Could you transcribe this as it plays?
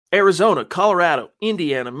Arizona, Colorado,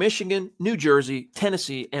 Indiana, Michigan, New Jersey,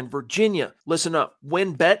 Tennessee, and Virginia. Listen up.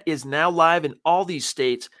 WynnBET is now live in all these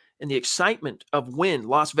states, and the excitement of Wynn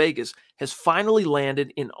Las Vegas has finally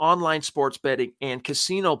landed in online sports betting and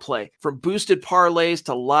casino play. From boosted parlays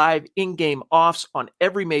to live in-game offs on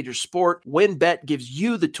every major sport, WynnBET gives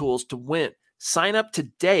you the tools to win. Sign up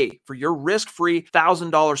today for your risk-free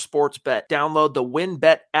 $1,000 sports bet. Download the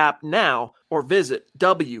WynnBET app now or visit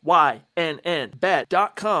wynnbet.com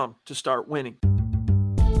to start winning.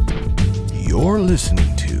 You're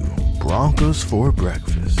listening to Broncos for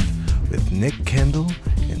Breakfast with Nick Kendall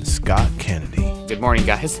and Scott Kennedy. Good morning,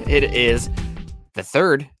 guys. It is the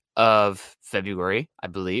 3rd of February, I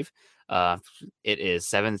believe. It is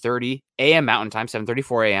 7:30 a.m. Mountain Time,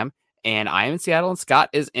 7:34 a.m., and I am in Seattle, and Scott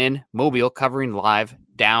is in Mobile covering live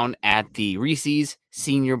down at the Reese's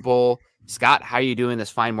Senior Bowl. Scott, how are you doing this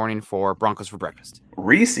fine morning for Broncos for Breakfast?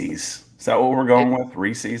 Reese's? Is that what we're going with?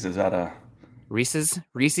 Reese's? Is that a... Reese's?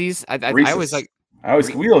 Reese's. I always like...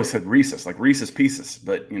 We always said Reese's, like Reese's Pieces,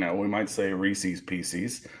 but, we might say Reese's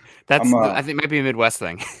Pieces. I think it might be a Midwest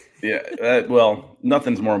thing. Yeah, well,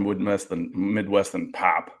 nothing's more Midwest than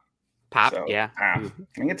pop. Pop, so, yeah. Pop.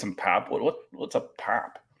 Can I get some pop? What's a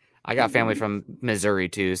pop? I got family from Missouri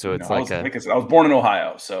too, so it's I was born in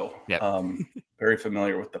Ohio, so yep. Very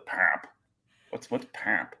familiar with the pap. What's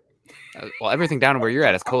pap? Well, everything down where you're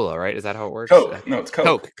at is cola, right? Is that how it works? Coke. No, it's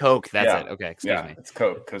Coke. Coke. That's it. Okay, excuse me. It's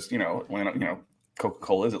Coke because Atlanta.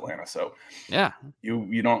 Coca-Cola is Atlanta, so yeah.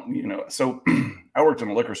 You don't. So I worked in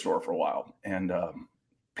a liquor store for a while, and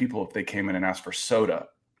people, if they came in and asked for soda,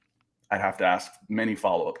 I'd have to ask many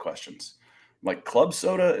follow-up questions, like club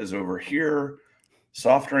soda is over here.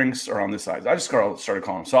 Soft drinks are on this side. I just started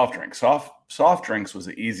calling them soft drinks. Soft drinks was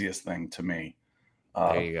the easiest thing to me.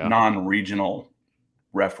 Non-regional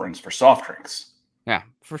reference for soft drinks. Yeah,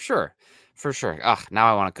 for sure.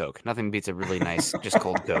 Now I want a Coke. Nothing beats a really nice, just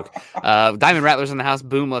cold Coke. Diamond Rattlers in the house.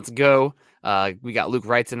 Boom, let's go. We got Luke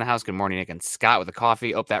Wrights in the house. Good morning, Nick and Scott with a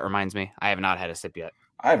coffee. Oh, that reminds me. I have not had a sip yet.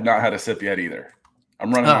 I have not had a sip yet either.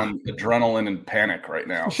 I'm running on adrenaline and panic right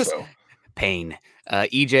now. So pain.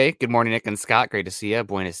 EJ, good morning, Nick and Scott. Great to see you.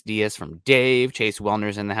 Buenos dias from Dave. Chase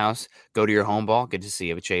Wellner's in the house. Go to your home ball. Good to see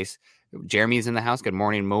you, Chase. Jeremy's in the house. Good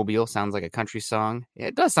morning, Mobile. Sounds like a country song. Yeah,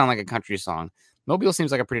 it does sound like a country song. Mobile seems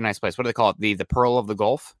like a pretty nice place. What do they call it? The Pearl of the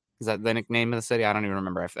Gulf? Is that the nickname of the city? I don't even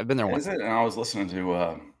remember. I've been there once. Is it? And I was listening to who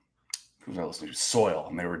was I listening to? Soil,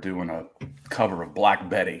 and they were doing a cover of Black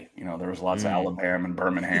Betty. There was lots of Alabama and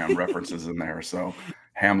Birmingham references in there. So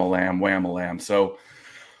ham-a-lamb, wham-a-lamb. So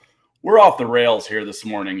we're off the rails here this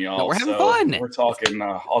morning, y'all. No, we're having fun. We're talking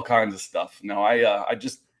all kinds of stuff. No, I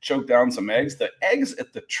just choked down some eggs. The eggs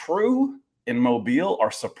at the True in Mobile are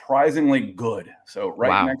surprisingly good. So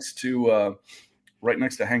right next to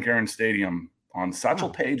Hank Aaron Stadium on Satchel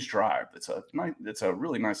Paige Drive. It's a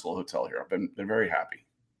really nice little hotel here. I've been very happy.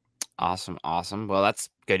 Awesome. Well, that's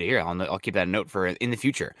good to hear. I'll keep that note for in the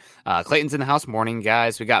future. Clayton's in the house. Morning,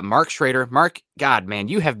 guys. We got Mark Schrader. Mark, God, man,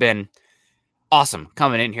 you have been awesome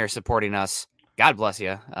coming in here supporting us. God bless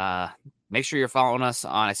you. Make sure you're following us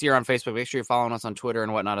I see you're on Facebook. Make sure you're following us on Twitter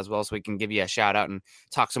and whatnot as well, so we can give you a shout out and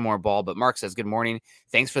talk some more ball. But Mark says, good morning.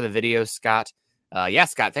 Thanks for the videos, Scott.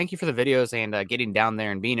 Scott, thank you for the videos and getting down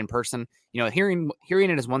there and being in person. Hearing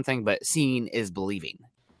it is one thing, but seeing is believing.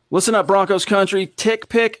 Listen up, Broncos country.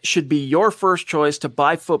 TickPick should be your first choice to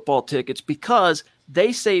buy football tickets because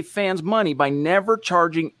they save fans money by never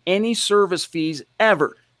charging any service fees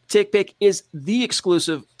ever. TickPick is the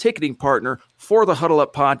exclusive ticketing partner for the Huddle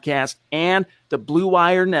Up podcast and the Blue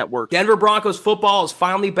Wire Network. Denver Broncos football is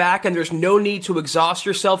finally back, and there's no need to exhaust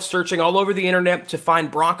yourself searching all over the internet to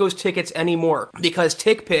find Broncos tickets anymore, because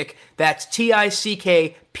TickPick, that's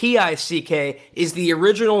TickPick, is the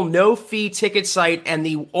original no-fee ticket site and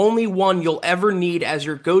the only one you'll ever need as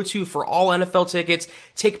your go-to for all NFL tickets.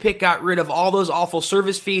 TickPick got rid of all those awful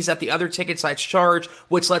service fees that the other ticket sites charge,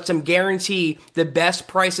 which lets them guarantee the best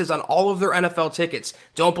prices on all of their NFL tickets.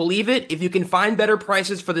 Don't believe it? If you can find better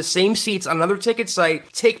prices for the same seats on another ticket site,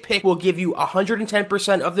 TickPick will give you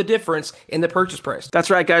 110% of the difference in the purchase price. That's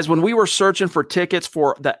right, guys. When we were searching for tickets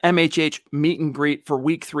for the MHH meet and greet for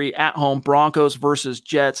Week 3 at home, Broncos versus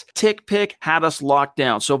Jets, TickPick had us locked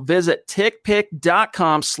down. So visit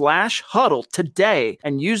tickpick.com/huddle today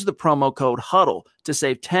and use the promo code HUDDLE to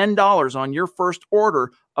save $10 on your first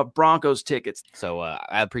order of Broncos tickets. So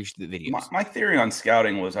I appreciate the videos. My theory on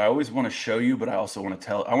scouting was I always want to show you, but I also want to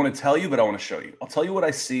tell. I want to tell you, but I want to show you. I'll tell you what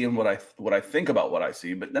I see and what I think about what I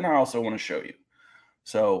see, but then I also want to show you.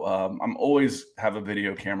 So I'm always have a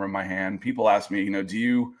video camera in my hand. People ask me, do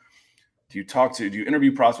do you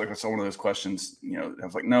interview prospects? I saw one of those questions. I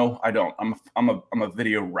was like, no, I don't. I'm a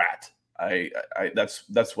video rat.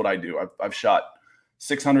 That's what I do. I've shot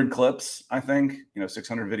 600 clips, I think,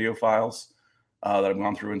 600 video files that I've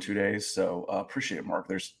gone through in 2 days. So appreciate it, Mark.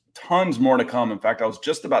 There's tons more to come. In fact, I was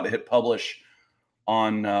just about to hit publish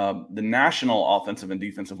on the national offensive and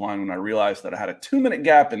defensive line when I realized that I had a 2-minute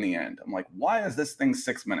gap in the end. I'm like, why is this thing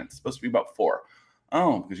 6 minutes? It's supposed to be about 4.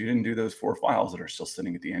 Oh, because you didn't do those 4 files that are still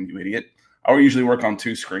sitting at the end, you idiot. I usually work on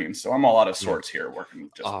 2 screens, so I'm all out of sorts here working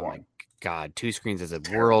with just one. My God, 2 screens is a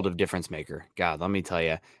world of difference maker. God, let me tell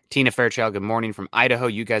you. Tina Fairchild, good morning from Idaho.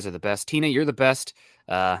 You guys are the best. Tina, you're the best.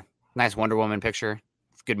 Nice Wonder Woman picture.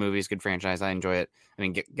 Good movies, good franchise. I enjoy it. I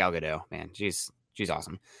mean, Gal Gadot, man, she's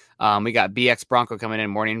awesome. We got BX Bronco coming in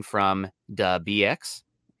morning from the BX.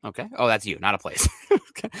 Okay. Oh, that's you, not a place.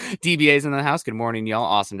 DBA's in the house. Good morning, y'all.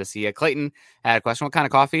 Awesome to see you. Clayton had a question. What kind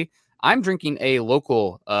of coffee? I'm drinking a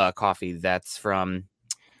local coffee that's from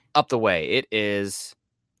up the way. It is,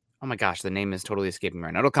 oh my gosh, the name is totally escaping me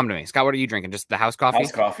right now. It'll come to me. Scott, what are you drinking? Just the house coffee?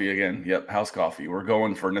 House coffee again. Yep, house coffee. We're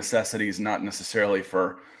going for necessities, not necessarily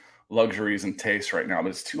for luxuries and taste right now, but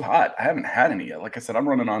it's too hot. I haven't had any yet. Like I said, I'm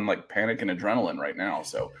running on like panic and adrenaline right now.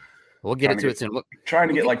 So we'll get into it soon. Trying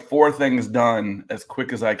to get like 4 things done as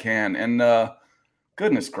quick as I can. And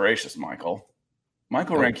goodness gracious, Michael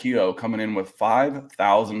Ranquillo coming in with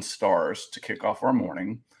 5,000 stars to kick off our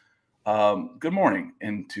morning. Good morning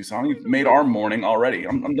in Tucson. You've made our morning already.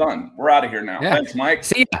 I'm done. We're out of here now. Yeah. Thanks, Mike.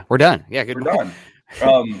 See ya. We're done. Yeah, good. We're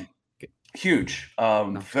done. Huge.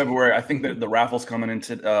 February. I think that the raffle's coming in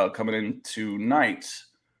tonight.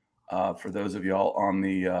 For those of y'all on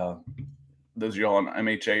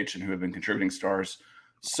MHH and who have been contributing stars,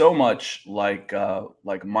 so much like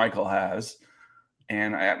Michael has.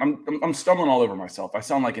 And I'm stumbling all over myself. I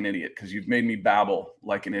sound like an idiot because you've made me babble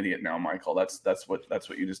like an idiot now, Michael. That's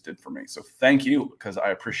what you just did for me. So thank you, because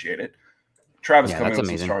I appreciate it. Travis coming in with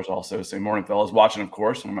some stars also. Say morning, fellas. Watching, of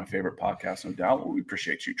course, one of my favorite podcasts, no doubt. Well, we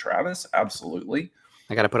appreciate you, Travis. Absolutely.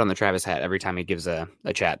 I got to put on the Travis hat every time he gives a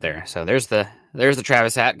chat there. So there's the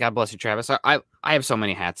Travis hat. God bless you, Travis. I have so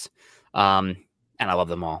many hats. And I love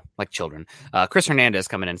them all like children. Chris Hernandez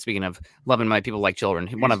coming in. Speaking of loving my people like children,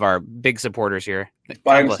 one of our big supporters here.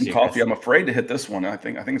 Buying some coffee. Chris. I'm afraid to hit this one. I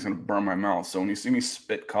think it's going to burn my mouth. So when you see me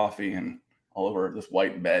spit coffee and all over this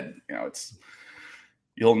white bed,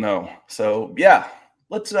 you'll know. So yeah,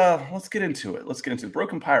 let's get into it. Let's get into it.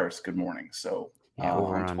 Broken Pirates. Good morning. So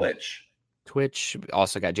on Twitch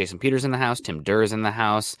also got Jason Peters in the house. Tim Durr is in the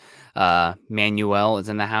house. Manuel is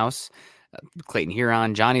in the house. Clayton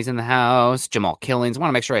Huron, Johnny's in the house. Jamal Killings. Want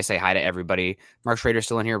to make sure I say hi to everybody. Mark Schrader's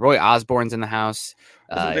still in here. Roy Osborne's in the house.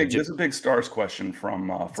 There's a big stars question from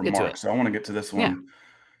Mark, so I want to get to this one. Yeah.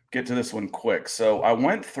 Get to this one quick. So I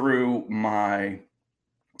went through my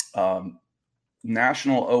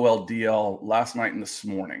national OLDL last night and this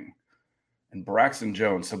morning, and Braxton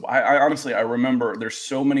Jones. So I honestly remember there's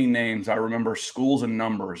so many names. I remember schools and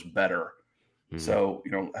numbers better. Mm-hmm. So,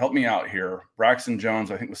 help me out here. Braxton Jones,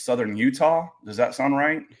 I think, was Southern Utah. Does that sound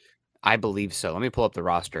right? I believe so. Let me pull up the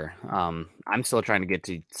roster. I'm still trying to get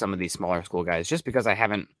to some of these smaller school guys just because I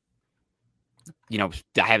haven't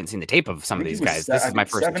seen the tape of some of these guys. This is my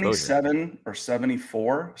first 77 exposure. Or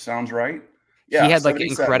 74 sounds right. Yeah, he had like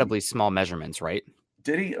incredibly small measurements, right?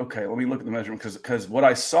 Did he? Okay, let me look at the measurement because what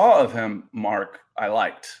I saw of him, Mark, I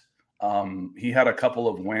liked. He had a couple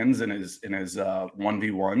of wins in his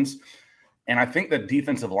 1v1s. And I think the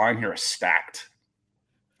defensive line here is stacked.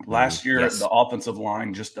 Last year, The offensive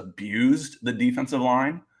line just abused the defensive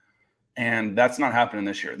line, and that's not happening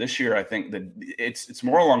this year. This year, I think that it's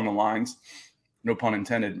more along the lines, no pun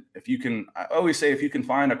intended. I always say, if you can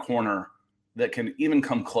find a corner that can even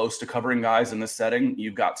come close to covering guys in this setting,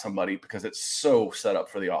 you've got somebody, because it's so set up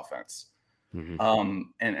for the offense. Mm-hmm.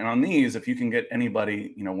 And on these, if you can get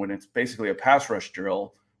anybody, when it's basically a pass rush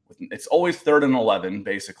drill. It's always 3rd and 11,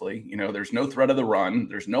 basically. There's no threat of the run.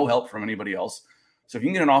 There's no help from anybody else. So if you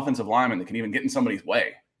can get an offensive lineman that can even get in somebody's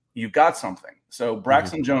way, you've got something. So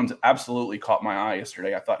Braxton Jones absolutely caught my eye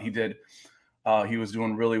yesterday. I thought he did. He was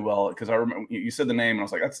doing really well, because I remember you said the name, and I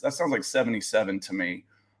was like, that sounds like 77 to me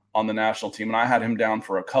on the national team. And I had him down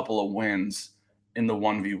for a couple of wins in the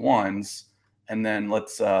 1v1s. And then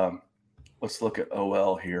let's look at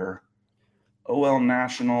OL here. OL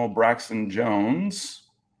National, Braxton Jones.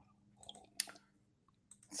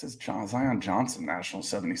 It says Zion Johnson, National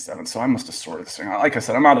 77. So I must have sorted this thing out. Like I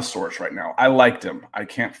said, I'm out of sorts right now. I liked him. I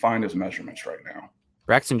can't find his measurements right now.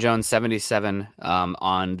 Braxton Jones, 77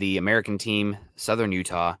 on the American team, Southern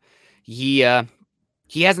Utah. He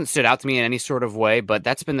hasn't stood out to me in any sort of way, but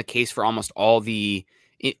that's been the case for almost all the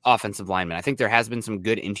offensive linemen. I think there has been some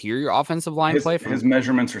good interior offensive line play. His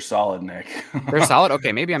measurements are solid, Nick. They're solid.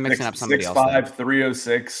 Okay, maybe I'm mixing up somebody else. 6'5",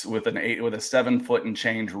 306 with a 7 foot and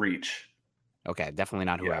change reach. Okay, definitely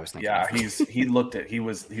not who I was thinking. Yeah,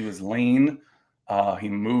 he was lean. He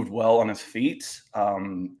moved well on his feet,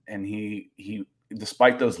 and he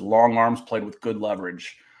despite those long arms played with good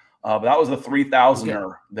leverage. But that was the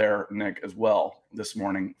 3,000er there, Nick, as well this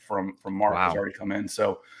morning from Mark. Has already come in.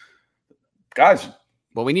 So, guys,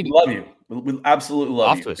 well, we love you. We absolutely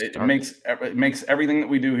love you. It makes everything that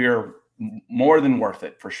we do here more than worth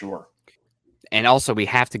it for sure. And also, we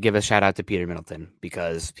have to give a shout out to Peter Middleton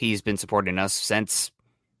because he's been supporting us since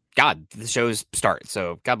the show's start.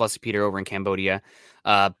 So God bless you, Peter, over in Cambodia.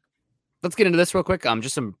 Let's get into this real quick.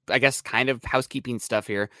 Just some, I guess, kind of housekeeping stuff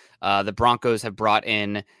here. The Broncos have brought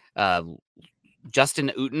in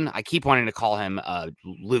Justin Uten. I keep wanting to call him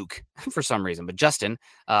Luke for some reason, but Justin,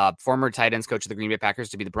 former tight ends coach of the Green Bay Packers,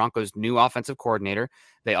 to be the Broncos' new offensive coordinator.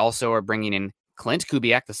 They also are bringing in Clint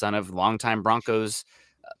Kubiak, the son of longtime Broncos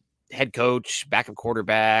head coach, backup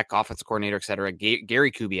quarterback, offensive coordinator, etc.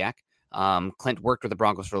 Gary Kubiak. Clint worked with the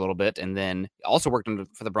Broncos for a little bit, and then also worked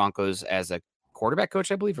for the Broncos as a quarterback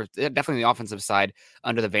coach, I believe, or definitely the offensive side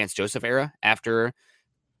under the Vance Joseph era after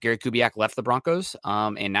Gary Kubiak left the Broncos.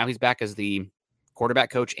 And now he's back as the quarterback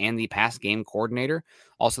coach and the pass game coordinator.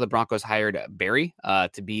 Also, the Broncos hired Barry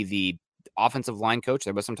to be the offensive line coach.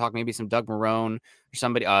 There was some talk, maybe some Doug Marrone or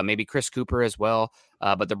somebody, maybe Chris Cooper as well.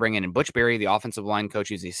 But they're bringing in Butch Barry, the offensive line coach.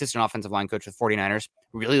 He's the assistant offensive line coach with 49ers,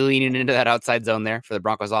 really leaning into that outside zone there for the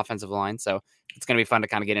Broncos offensive line. So it's going to be fun to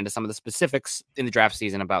kind of get into some of the specifics in the draft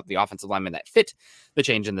season about the offensive linemen that fit the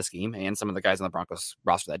change in the scheme and some of the guys on the Broncos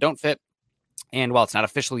roster that don't fit. And while it's not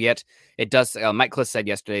official yet, it does. Mike Klis said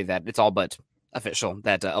yesterday that it's all but official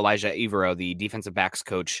that Elijah Evero, the defensive backs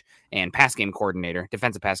coach and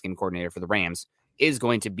defensive pass game coordinator for the Rams, is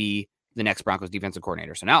going to be the next Broncos defensive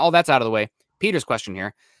coordinator. So now all that's out of the way. Peter's question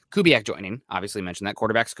here: Kubiak joining, obviously mentioned that,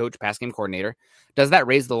 quarterbacks coach, pass game coordinator. Does that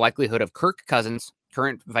raise the likelihood of Kirk Cousins,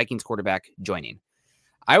 current Vikings quarterback, joining?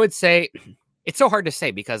 I would say it's so hard to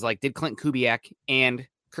say because, like, did Clint Kubiak and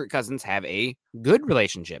Kirk Cousins have a good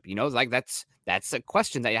relationship? That's a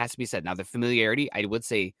question that has to be said. Now, the familiarity, I would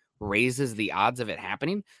say, raises the odds of it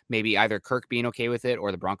happening. Maybe either Kirk being okay with it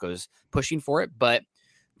or the Broncos pushing for it. But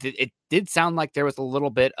it did sound like there was a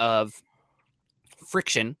little bit of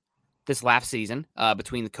friction this last season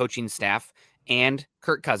between the coaching staff and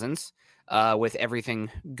Kirk Cousins with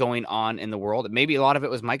everything going on in the world. Maybe a lot of it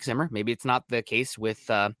was Mike Zimmer. Maybe it's not the case with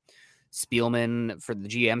Spielman for the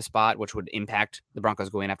GM spot, which would impact the Broncos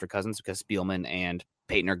going after Cousins because Spielman and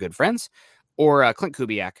Peyton are good friends, or Clint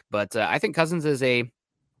Kubiak. But I think Cousins is a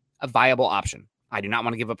viable option. I do not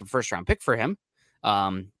want to give up a first round pick for him.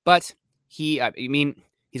 But he's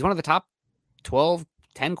one of the top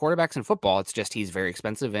 10 quarterbacks in football. It's just he's very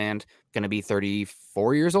expensive and going to be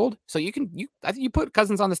 34 years old. So I think you put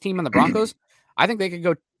Cousins on this team on the Broncos. I think they could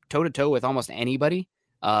go toe to toe with almost anybody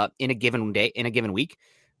in a given day, in a given week.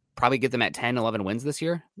 Probably get them at 10, 11 wins this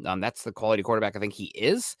year. That's the quality quarterback I think he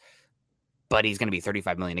is. But he's going to be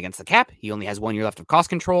 $35 million against the cap. He only has 1 year left of cost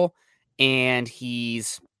control, and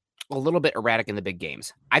he's a little bit erratic in the big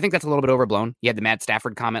games. I think that's a little bit overblown. You had the Matt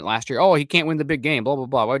Stafford comment last year. Oh, he can't win the big game, blah, blah,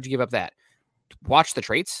 blah. Why would you give up that? Watch the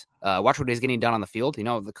traits. Watch what he's getting done on the field.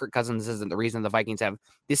 The Kirk Cousins isn't the reason the Vikings have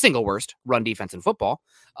the single worst run defense in football.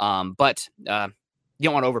 But you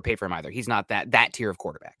don't want to overpay for him either. He's not that tier of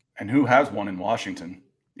quarterback. And who has one in Washington?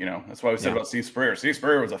 That's why we said about Steve Spurrier. Steve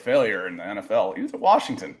Spurrier was a failure in the NFL. He was at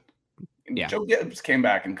Washington. Yeah. Joe Gibbs came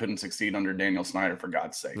back and couldn't succeed under Daniel Snyder, for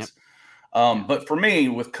God's sakes. Yep. But for me,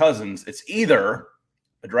 with Cousins, it's either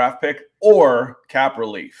a draft pick or cap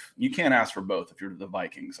relief. You can't ask for both if you're the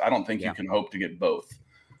Vikings. I don't think you can hope to get both.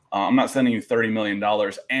 I'm not sending you $30 million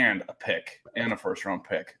and a pick and a first-round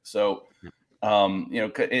pick. So,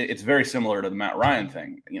 it's very similar to the Matt Ryan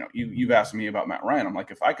thing. You've asked me about Matt Ryan. I'm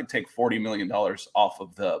like, if I could take $40 million off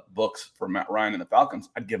of the books for Matt Ryan and the Falcons,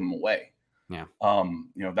 I'd give him away. Yeah.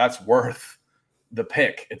 That's worth the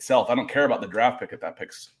pick itself. I don't care about the draft pick at that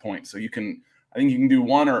pick's point. So I think you can do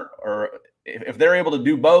one or if they're able to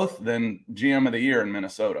do both, then GM of the year in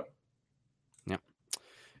Minnesota.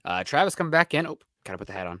 Yeah. Travis coming back in. Oh, gotta put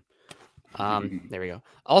the hat on. There we go.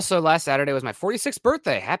 Also, last Saturday was my 46th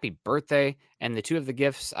birthday. Happy birthday. And the two of the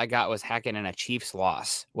gifts I got was Hackett and a Chiefs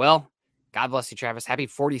loss. Well, God bless you, Travis. Happy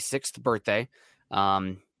 46th birthday.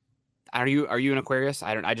 Are you an Aquarius?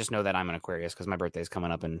 I just know that I'm an Aquarius because my birthday is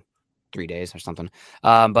coming up in 3 days or something.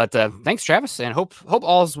 But thanks, Travis, and hope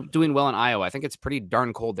all's doing well in Iowa. I think it's pretty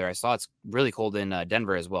darn cold there. I saw it's really cold in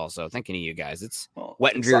Denver as well. So thinking of you guys. It's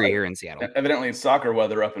wet and dreary here in Seattle. Evidently, it's soccer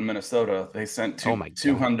weather up in Minnesota. They sent two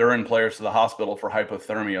Honduran players to the hospital for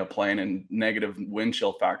hypothermia, playing in negative wind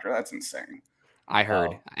chill factor. That's insane. I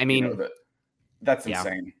heard. I mean, that's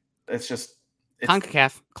insane. It's just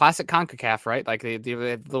CONCACAF, classic CONCACAF, right? Like the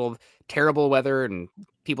little terrible weather and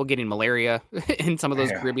people getting malaria in some of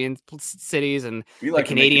those Caribbean cities, and the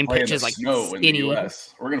Canadian pitches like snow in the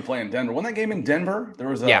US. We're going to play in Denver. When that game in Denver, there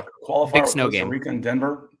was a qualifier big snow game. Costa Rica and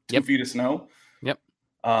Denver, 2 feet of snow. Yep.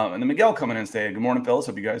 And then Miguel coming in and saying, "Good morning, fellas.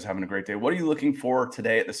 Hope you guys are having a great day. What are you looking for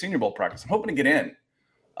today at the Senior Bowl practice? I'm hoping to get in.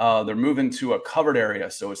 They're moving to a covered area,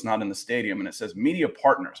 so it's not in the stadium, and it says media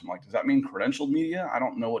partners. I'm like, does that mean credentialed media? I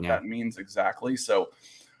don't know what that means exactly. So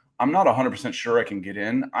I'm not 100% sure I can get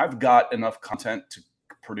in. I've got enough content to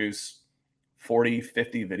produce 40,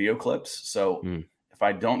 50 video clips. So if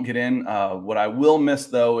I don't get in, what I will miss,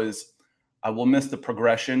 though, is I will miss the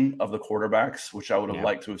progression of the quarterbacks, which I would have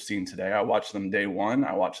liked to have seen today. I watched them day 1.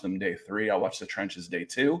 I watched them day 3. I watched the trenches day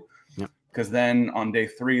 2. Because then on day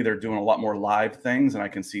 3, they're doing a lot more live things, and I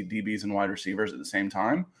can see DBs and wide receivers at the same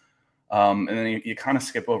time. And then you kind of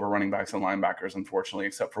skip over running backs and linebackers, unfortunately,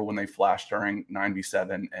 except for when they flash during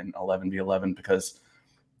 9v7 and 11v11, because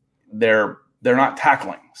they're not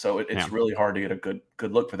tackling. So it's really hard to get a good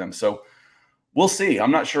look for them. So we'll see.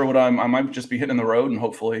 I'm not sure I might just be hitting the road, and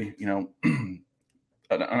hopefully, a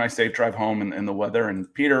nice safe drive home in the weather.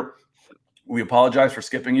 And Peter, we apologize for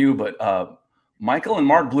skipping you, but Michael and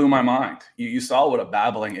Mark blew my mind. You saw what a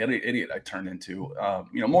babbling idiot I turned into,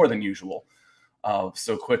 more than usual,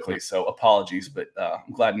 so quickly. So apologies, but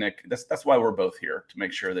I'm glad Nick. That's why we're both here, to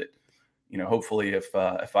make sure that, hopefully if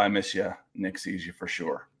I miss you, Nick sees you for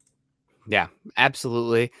sure. Yeah,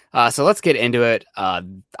 absolutely. So let's get into it.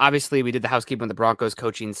 Obviously, we did the housekeeping with the Broncos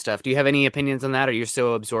coaching stuff. Do you have any opinions on that, or you're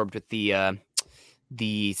so absorbed with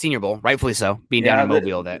the Senior Bowl, rightfully so, being down in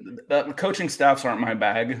Mobile? The coaching staffs aren't my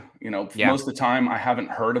bag. Most of the time I haven't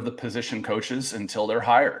heard of the position coaches until they're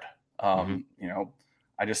hired. I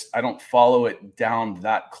don't follow it down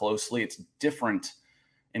that closely. It's different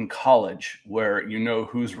in college where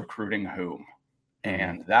who's recruiting whom,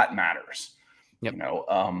 and that matters.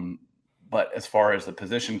 But as far as the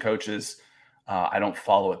position coaches, I don't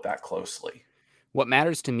follow it that closely. What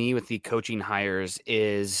matters to me with the coaching hires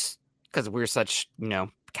is, because we're such,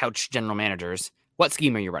 couch general managers, what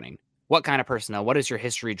scheme are you running? What kind of personnel? What is your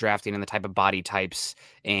history drafting and the type of body types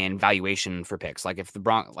and valuation for picks? Like if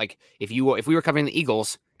we were covering the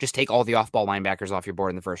Eagles, just take all the off-ball linebackers off your board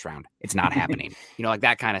in the first round. It's not happening. Like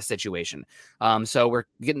that kind of situation. So we're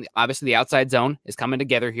getting, obviously the outside zone is coming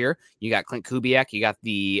together here. You got Clint Kubiak, you got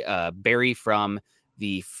the Barry from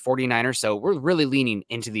the 49ers. So we're really leaning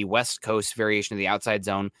into the West Coast variation of the outside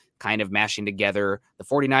zone, kind of mashing together the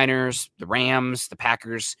 49ers, the Rams, the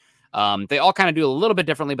Packers. They all kind of do a little bit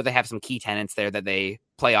differently, but they have some key tenets there that they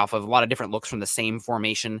play off of, a lot of different looks from the same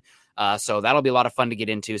formation. So that'll be a lot of fun to get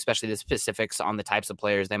into, especially the specifics on the types of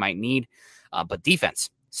players they might need. But defense,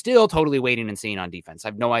 still totally waiting and seeing on defense. I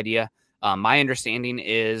have no idea. My understanding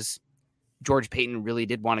is George Paton really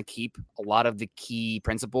did want to keep a lot of the key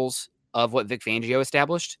principles of what Vic Fangio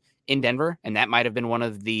established in Denver. And that might've been one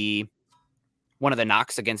of the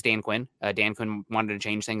knocks against Dan Quinn. Dan Quinn wanted to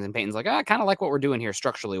change things, and Peyton's like, I kind of like what we're doing here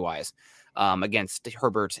structurally wise, against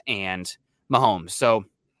Herbert and Mahomes. So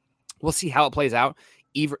we'll see how it plays out.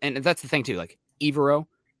 And that's the thing too, like Evero,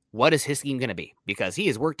 what is his scheme going to be? Because he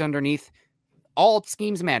has worked underneath all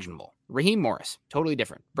schemes imaginable. Raheem Morris, totally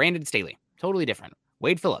different. Brandon Staley, totally different.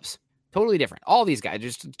 Wade Phillips, totally different. All these guys,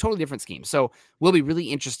 just totally different schemes. So will be really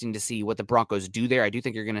interesting to see what the Broncos do there. I do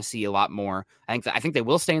think you're going to see a lot more. I think they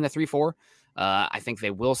will stay in the 3-4. I think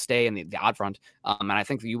they will stay in the odd front. And I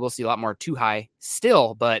think that you will see a lot more too high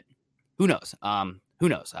still, but who knows?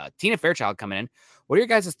 Tina Fairchild coming in. What are your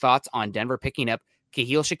guys' thoughts on Denver picking up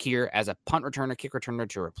Kahil Shakir as a punt returner, kick returner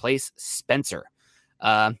to replace Spencer?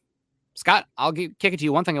 Scott, I'll kick it to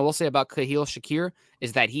you. One thing I will say about Kahil Shakir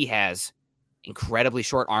is that he has incredibly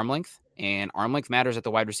short arm length, and arm length matters at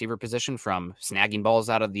the wide receiver position, from snagging balls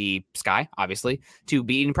out of the sky, obviously, to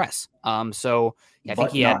beating press. So I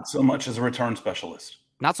think he not so much as a return specialist.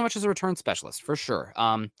 Not so much as a return specialist, for sure.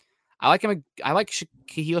 I like him. I like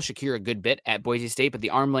Kahil Shakir a good bit at Boise State, but the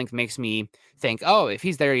arm length makes me think, if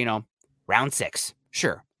he's there, round 6,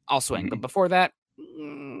 sure, I'll swing. But before that,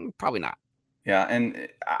 probably not. Yeah, and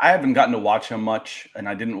I haven't gotten to watch him much, and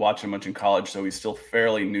I didn't watch him much in college, so he's still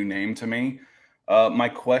fairly new name to me. My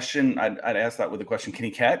question, I'd ask that with the question, can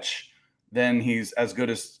he catch? Then he's as good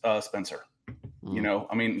as Spencer.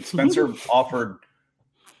 Spencer offered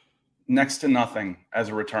next to nothing as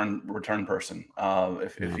a return person.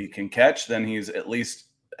 If he can catch, then he's at least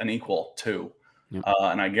an equal to. Yep.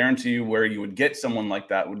 And I guarantee you where you would get someone like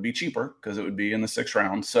that would be cheaper because it would be in the 6th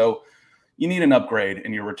round. So you need an upgrade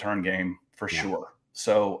in your return game for sure.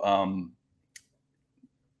 So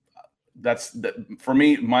for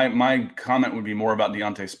me, my comment would be more about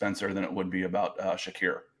Deontay Spencer than it would be about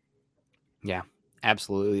Shakir. Yeah,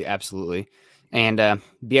 absolutely. Absolutely. And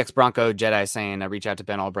BX Bronco Jedi saying, reach out to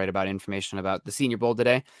Ben Albright about information about the Senior Bowl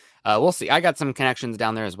today. We'll see. I got some connections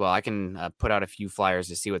down there as well. I can put out a few flyers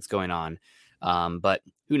to see what's going on. But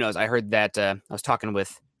who knows? I heard that I was talking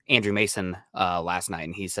with Andrew Mason last night,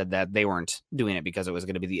 and he said that they weren't doing it because it was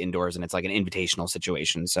going to be the indoors and it's like an invitational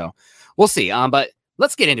situation. So we'll see. But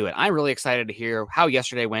let's get into it. I'm really excited to hear how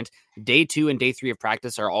yesterday went. Day 2 and day 3 of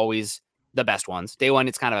practice are always the best ones. Day 1,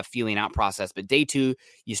 it's kind of a feeling out process, but day 2,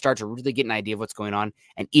 you start to really get an idea of what's going on.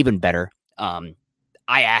 And even better, I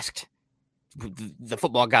asked, the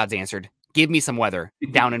football gods answered, give me some weather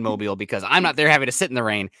down in Mobile because I'm not there having to sit in the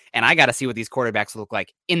rain, and I got to see what these quarterbacks look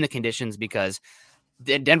like in the conditions because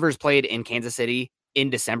Denver's played in Kansas City in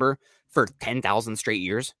December for 10,000 straight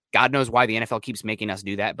years. God knows why the NFL keeps making us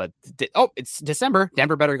do that, but it's December.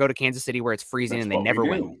 Denver better go to Kansas City where it's freezing. That's and they never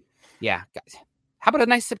win. Yeah, guys. How about a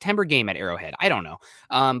nice September game at Arrowhead? I don't know.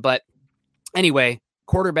 But anyway,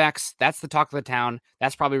 quarterbacks, that's the talk of the town.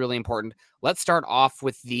 That's probably really important. Let's start off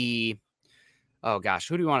with who do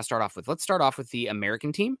we want to start off with? Let's start off with the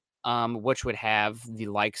American team, which would have the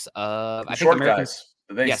likes of short guys.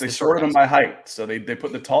 They sorted them by height. So they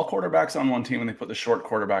put the tall quarterbacks on one team and they put the short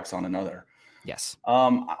quarterbacks on another. Yes.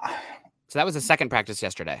 So that was the second practice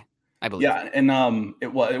yesterday, I believe. Yeah, and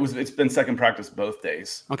it's been second practice both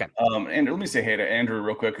days. Okay. Andrew, let me say hey to Andrew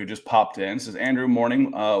real quick, who just popped in. Says Andrew,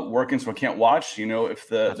 morning, working, so I can't watch. You know, if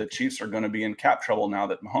the Chiefs are going to be in cap trouble now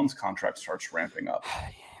that Mahomes' contract starts ramping up.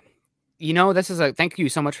 You know, thank you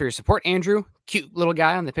so much for your support, Andrew. Cute little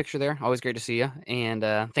guy on the picture there. Always great to see you. And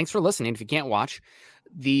thanks for listening. If you can't watch,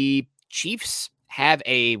 the Chiefs have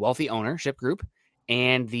a wealthy ownership group,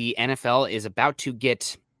 and the NFL is about to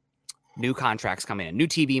get new contracts coming in, new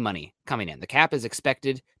TV money coming in. The cap is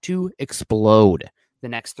expected to explode the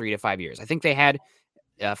next 3 to 5 years. I think they had,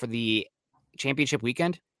 for the championship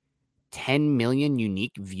weekend, 10 million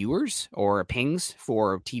unique viewers or pings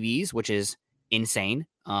for TVs, which is insane.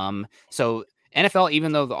 So NFL,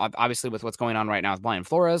 even though obviously with what's going on right now with Brian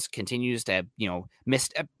Flores, continues to,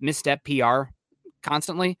 misstep PR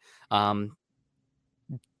constantly.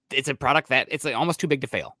 It's a product that it's like almost too big to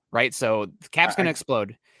fail, right? So the cap's going to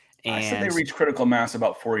explode. And I said they reached critical mass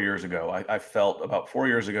about 4 years ago. I felt about 4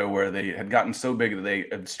 years ago where they had gotten so big that they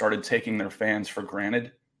had started taking their fans for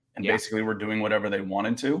granted and basically were doing whatever they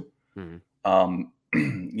wanted to. Mm-hmm.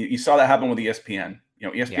 You saw that happen with ESPN. You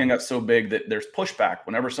know, ESPN got so big that there's pushback.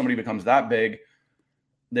 Whenever somebody becomes that big,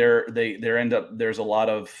 there's a lot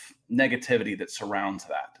of negativity that surrounds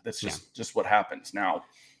that. That's just what happens. Now,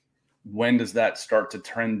 when does that start to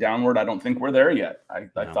trend downward? I don't think we're there yet. I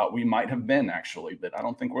thought we might have been actually, but I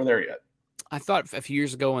don't think we're there yet. I thought a few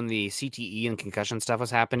years ago when the CTE and concussion stuff was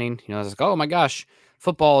happening, I was like, oh my gosh,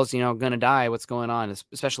 football is, going to die. What's going on?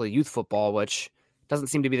 Especially youth football, which doesn't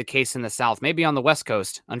seem to be the case in the South. Maybe on the West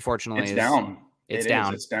Coast, unfortunately. It's down. It's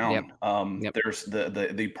down. It's down. Yep. There's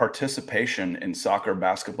the participation in soccer,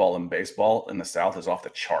 basketball, and baseball in the South is off the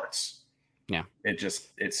charts. Yeah.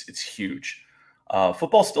 It's huge.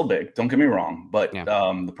 Football's still big. Don't get me wrong, but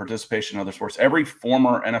the participation in other sports. Every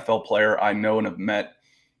former NFL player I know and have met,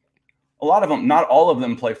 a lot of them, not all of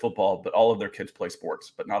them play football, but all of their kids play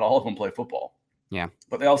sports. But not all of them play football. Yeah.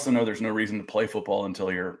 But they also know there's no reason to play football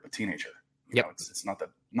until you're a teenager. It's not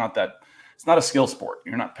that. It's not a skill sport.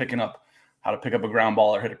 You're not picking up how to pick up a ground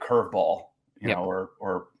ball or hit a curve ball,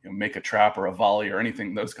 or make a trap or a volley or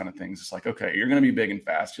anything, those kind of things. It's like, okay, you're going to be big and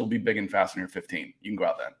fast. You'll be big and fast when you're 15. You can go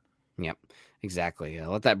out then. Yep, exactly.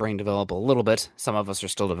 Let that brain develop a little bit. Some of us are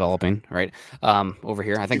still developing, right? Over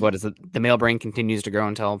here, I think the male brain continues to grow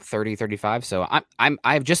until 30, 35. So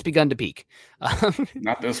I've just begun to peak.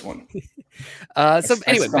 Not this one. So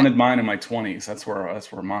anyway, I stunted mine in my 20s. That's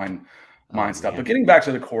where mine stuff. But getting back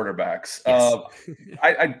to the quarterbacks,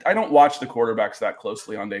 I don't watch the quarterbacks that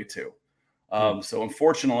closely on day 2. So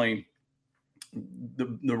unfortunately,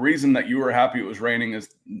 the reason that you were happy it was raining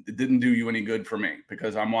is it didn't do you any good for me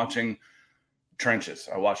because I'm watching trenches.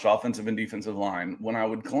 I watched offensive and defensive line. When I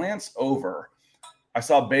would glance over, I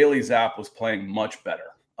saw Bailey Zapp was playing much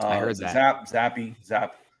better. I heard that.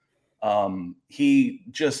 Zap.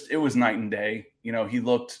 It was night and day. He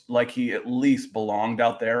looked like he at least belonged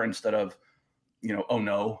out there instead of, oh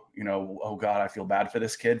no, oh God, I feel bad for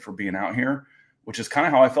this kid for being out here. which is kind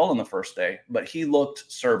of how I felt on the first day. But he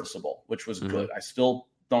looked serviceable, which was good. I still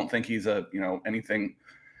don't think he's anything.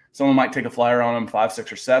 Someone might take a flyer on him 5,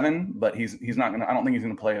 6, or 7, but he's not going to. I don't think he's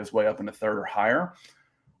going to play his way up into 3rd or higher.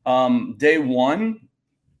 Day 1,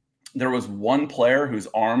 there was one player whose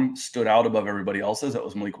arm stood out above everybody else's. That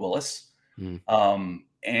was Malik Willis.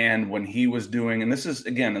 And when he was doing, and this is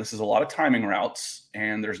a lot of timing routes,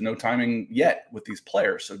 and there's no timing yet with these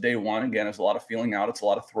players. So day 1, again, is a lot of feeling out. It's a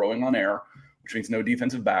lot of throwing on air, which means no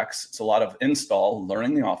defensive backs. It's a lot of install,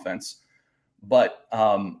 learning the offense. But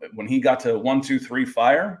when he got to 1, 2, 3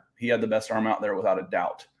 fire, he had the best arm out there without a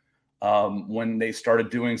doubt. When they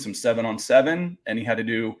started doing some 7-on-7 and he had to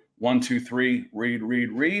do 1, 2, 3,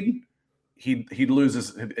 read, he'd lose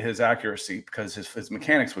his accuracy because his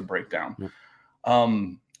mechanics would break down.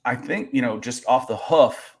 I think, just off the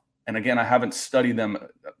hoof, and again, I haven't studied them.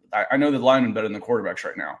 I know the linemen better than the quarterbacks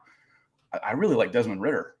right now. I really like Desmond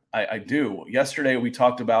Ridder. I do. Yesterday we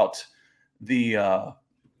talked about the,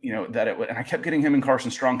 and I kept getting him and Carson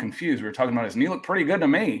Strong confused. We were talking about his knee looked pretty good to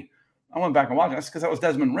me. I went back and watched it. That's because that was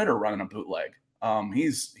Desmond Ridder running a bootleg.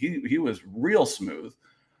 He was real smooth.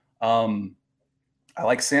 I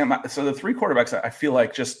like Sam. So the 3 quarterbacks I feel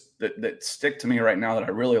like just that stick to me right now that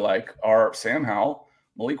I really like are Sam Howell,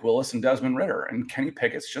 Malik Willis, and Desmond Ridder. And Kenny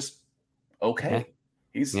Pickett's just okay.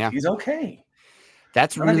 He's okay.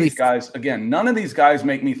 That's none of these guys. Again, none of these guys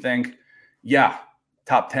make me think,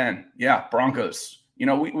 top 10. Yeah, Broncos.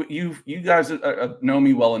 You guys know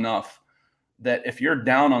me well enough that if you're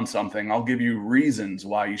down on something, I'll give you reasons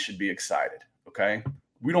why you should be excited. Okay,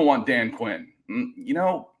 we don't want Dan Quinn.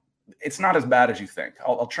 It's not as bad as you think.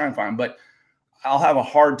 I'll try and find, but I'll have a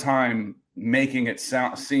hard time making it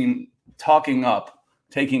seem talking up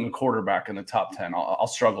taking a quarterback in the top 10. I'll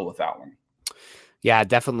struggle with that one. Yeah,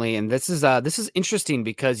 definitely. And this is interesting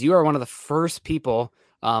because you are one of the first people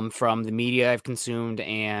from the media I've consumed,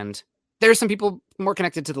 and there's some people more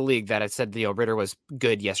connected to the league that had said Ridder was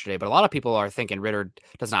good yesterday, but a lot of people are thinking Ridder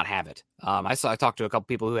does not have it. I talked to a couple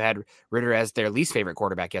people who had Ridder as their least favorite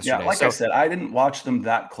quarterback yesterday. Yeah, I said, I didn't watch them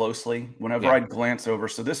that closely. Whenever I'd glance over,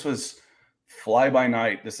 so this was fly by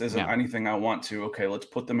night. This isn't anything I want to. Okay, let's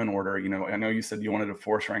put them in order. I know you said you wanted to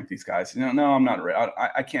force rank these guys. No, I'm not.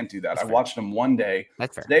 I can't do that. I watched them one day.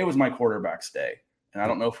 That's fair. Today was my quarterback's day, and I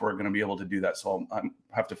don't know if we're going to be able to do that. So I'll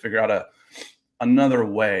have to figure out another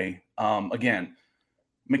way. Again,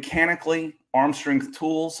 mechanically, arm strength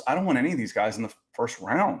tools. I don't want any of these guys in the first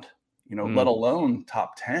round, let alone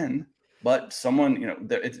top 10. But someone,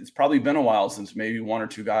 it's probably been a while since maybe 1 or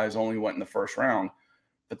 2 guys only went in the first round.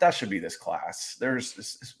 But that should be this class.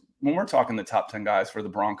 When we're talking the top 10 guys for the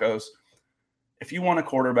Broncos, if you want a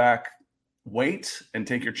quarterback, wait and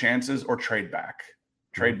take your chances or trade back.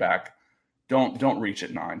 Trade back. Don't reach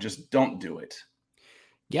at 9. Just don't do it.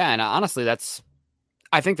 Yeah, and honestly,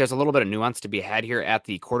 I think there's a little bit of nuance to be had here at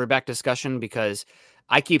the quarterback discussion, because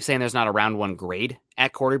I keep saying there's not a round 1 grade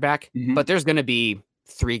at quarterback, but there's going to be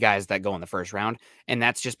 3 guys that go in the first round. And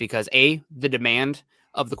that's just because A, the demand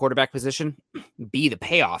of the quarterback position, B, the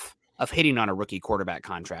payoff of hitting on a rookie quarterback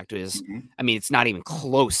contract is, it's not even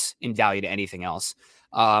close in value to anything else.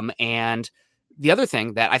 And the other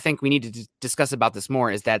thing that I think we need to discuss about this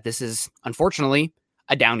more is that this is unfortunately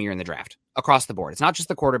a down year in the draft across the board. It's not just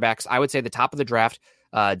the quarterbacks. I would say the top of the draft,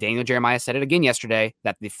 Daniel Jeremiah said it again yesterday,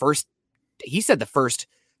 that the first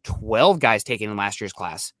 12 guys taken in last year's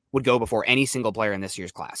class would go before any single player in this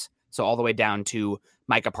year's class. So all the way down to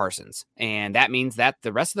Micah Parsons. And that means that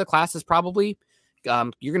the rest of the class is probably,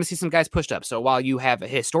 you're going to see some guys pushed up. So while you have a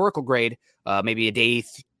historical grade, maybe a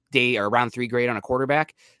day or round 3 grade on a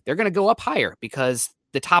quarterback, they're going to go up higher because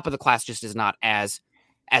the top of the class just is not as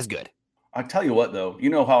good. I tell you what, though, you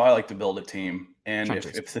know how I like to build a team. And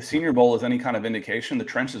if the Senior Bowl is any kind of indication, the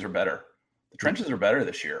trenches are better. The trenches are better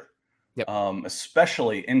this year,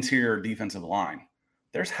 especially interior defensive line.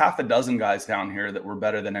 There's half a dozen guys down here that were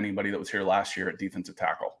better than anybody that was here last year at defensive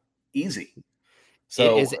tackle. Easy.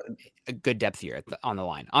 So it is a good depth here on the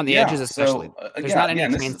line, on the edges especially. There's not any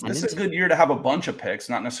this is a good year to have a bunch of picks,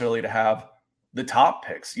 not necessarily to have the top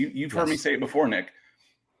picks. You've heard me say it before, Nick.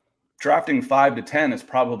 Drafting 5 to 10 is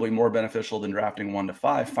probably more beneficial than drafting 1 to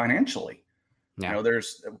 5 financially. Yeah.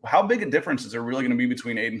 There's how big a difference is there really going to be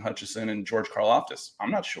between Aiden Hutchinson and George Karlaftis? I'm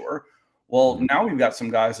not sure. Well, now we've got some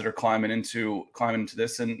guys that are climbing into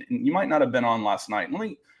this, and you might not have been on last night.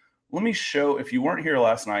 Let me show, if you weren't here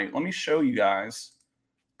last night, let me show you guys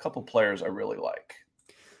a couple players I really like.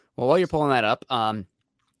 Well, while you're pulling that up,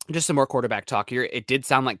 just some more quarterback talk here. It did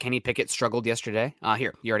sound like Kenny Pickett struggled yesterday.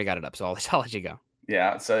 Here, you already got it up, so I'll let you go.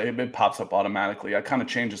 Yeah, so it pops up automatically. I kind of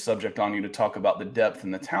changed the subject on you to talk about the depth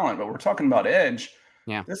and the talent, but we're talking about edge.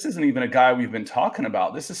 Yeah. This isn't even a guy we've been talking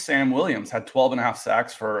about. This is Sam Williams, had 12.5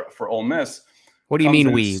 sacks for Ole Miss. What do you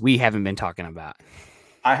mean we haven't been talking about?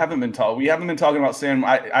 We haven't been talking about Sam.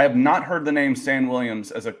 I have not heard the name Sam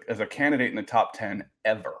Williams as a candidate in the top 10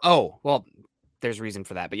 ever. Oh, well, there's reason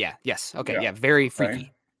for that. But yes. Okay. Yeah. Very freaky.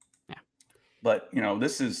 Right? Yeah. But,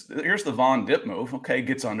 here's the Von dip move. Okay.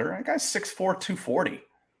 Gets under. That guy's 6'4", 240.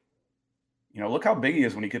 Look how big he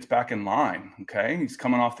is when he gets back in line. Okay. He's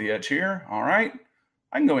coming off the edge here. All right.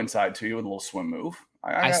 I can go inside to you with a little swim move.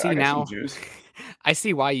 I see now. I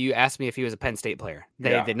see why you asked me if he was a Penn State player.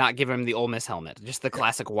 They did not give him the Ole Miss helmet, just the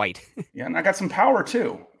classic white. Yeah, and I got some power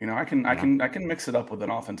too. I can mix it up with an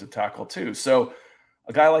offensive tackle too. So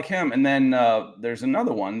a guy like him, and then there's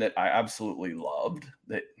another one that I absolutely loved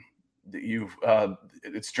that you've.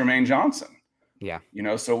 It's Jermaine Johnson. Yeah.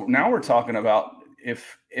 So now we're talking about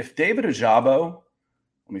if David Ojabo.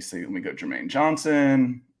 Let me see. Let me go Jermaine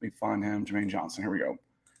Johnson. Let me find him. Jermaine Johnson. Here we go.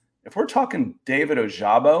 If we're talking David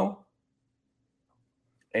Ojabo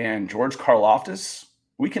and George Karlaftis,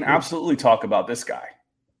 we can absolutely talk about this guy.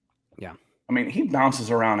 Yeah. I mean, he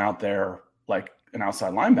bounces around out there like an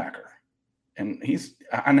outside linebacker.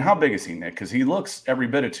 And how big is he, Nick? Because he looks every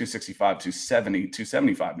bit of 265, 270,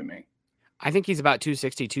 275 to me. I think he's about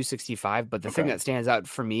 260, 265. But the thing that stands out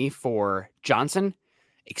for me for Johnson,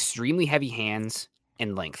 extremely heavy hands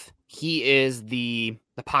and length. He is the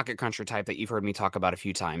pocket cruncher type that you've heard me talk about a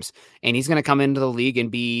few times. And he's going to come into the league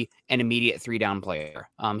and be an immediate 3-down player.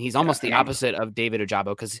 He's almost the opposite of David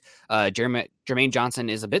Ojabo because Jermaine Johnson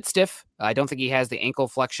is a bit stiff. I don't think he has the ankle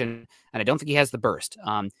flexion, and I don't think he has the burst.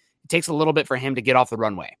 It takes a little bit for him to get off the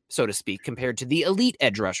runway, so to speak, compared to the elite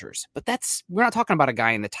edge rushers. But we're not talking about a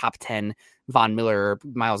guy in the top 10 Von Miller,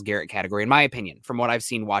 Myles Garrett category, in my opinion, from what I've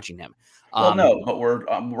seen watching him. Well, no, but we're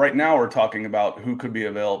right now we're talking about who could be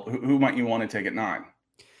available. Who might you want to take at 9?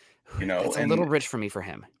 It's a little rich for me for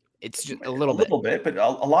him. It's just a little bit, but a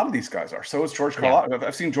lot of these guys are. So is George Karlaftis. Yeah.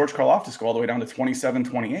 I've seen George Karlaftis go all the way down to 27,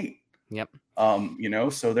 28. Yep.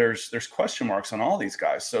 So there's question marks on all these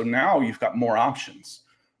guys. So now you've got more options.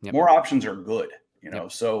 Yep. More options are good.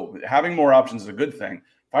 So having more options is a good thing.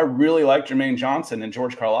 If I really like Jermaine Johnson and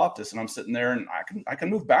George Karlaftis, and I'm sitting there and I can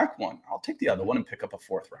move back one, I'll take the other one and pick up a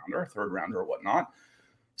 4th rounder, a 3rd rounder, or whatnot.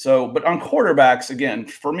 So, but on quarterbacks, again,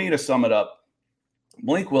 for me to sum it up,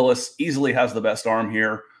 Malik Willis easily has the best arm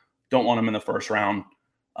here. Don't want him in the 1st round.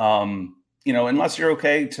 Unless you're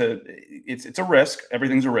okay it's a risk.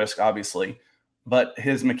 Everything's a risk, obviously, but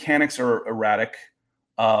his mechanics are erratic.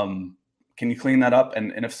 Can you clean that up?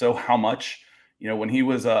 And if so, how much? When he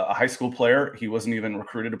was a high school player, he wasn't even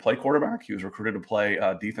recruited to play quarterback. He was recruited to play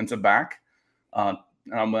defensive back. And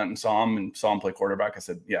I went and saw him play quarterback. I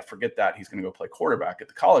said, yeah, forget that. He's going to go play quarterback at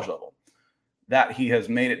the college level. That he has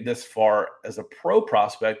made it this far as a pro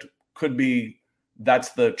prospect could be, that's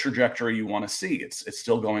the trajectory you want to see. It's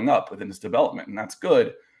still going up within his development, and that's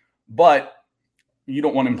good. But you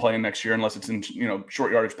don't want him playing next year unless it's in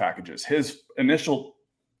short yardage packages. His initial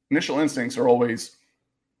instincts are always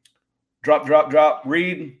drop,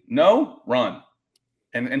 read, no, run.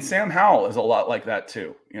 And Sam Howell is a lot like that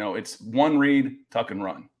too. It's one read, tuck and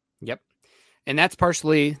run. Yep. And that's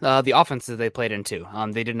partially the offense that they played into.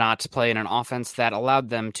 They did not play in an offense that allowed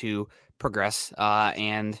them to progress,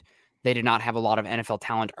 and they did not have a lot of NFL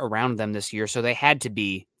talent around them this year. So they had to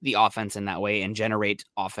be the offense in that way and generate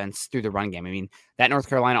offense through the run game. I mean, that North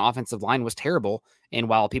Carolina offensive line was terrible. And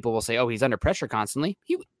while people will say, oh, he's under pressure constantly,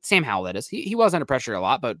 Sam Howell, that is, he was under pressure a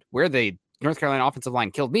lot. But where the North Carolina offensive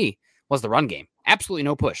line killed me was the run game. Absolutely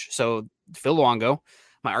no push. So Phil Longo,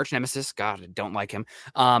 my arch nemesis, God, I don't like him.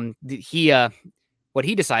 What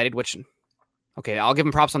he decided, which, okay, I'll give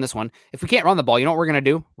him props on this one. If we can't run the ball, you know what we're going to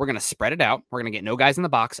do? We're going to spread it out. We're going to get no guys in the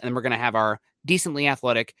box, and then we're going to have our decently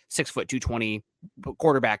athletic 6', 220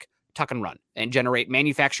 quarterback tuck and run and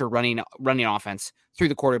manufacture running offense through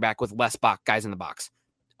the quarterback with less guys in the box.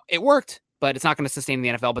 It worked, but it's not going to sustain the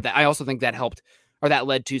NFL. But I also think that helped, or that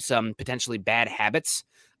led to some potentially bad habits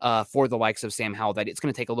for the likes of Sam Howell that it's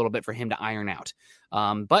going to take a little bit for him to iron out.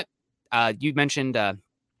 But you mentioned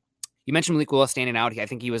Malik Willis standing out. I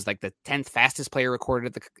think he was like the 10th fastest player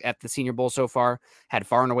recorded at the Senior Bowl so far, had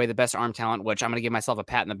far and away the best arm talent, which I'm going to give myself a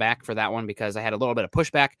pat in the back for that one because I had a little bit of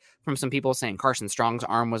pushback from some people saying Carson Strong's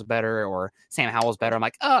arm was better or Sam Howell's better. I'm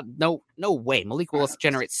like, no way. Malik Willis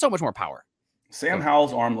generates so much more power. Sam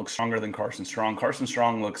Howell's arm looks stronger than Carson Strong. Carson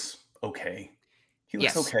Strong looks okay. He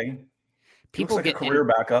looks okay. People looks like a career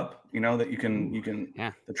backup, that you can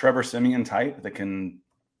the Trevor Siemian type that can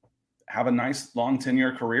have a nice long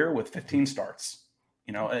 10-year career with 15 starts.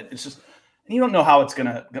 It's just, and you don't know how it's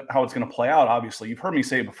gonna play out. Obviously, you've heard me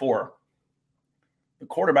say before. the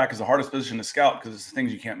quarterback is the hardest position to scout because it's the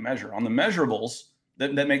things you can't measure. On the measurables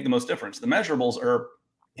that make the most difference, the measurables are,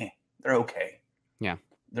 they're okay. Yeah.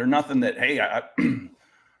 They're nothing that, hey,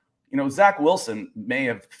 Zach Wilson may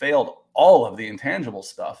have failed all of the intangible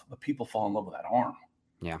stuff, but people fall in love with that arm.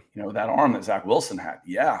 Yeah. That arm that Zach Wilson had.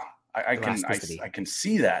 Yeah. I can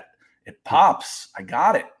see that. It pops. I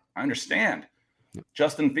got it. I understand. Yep.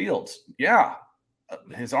 Justin Fields. Yeah.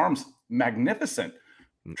 His arm's magnificent.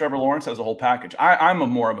 Trevor Lawrence has a whole package. I'm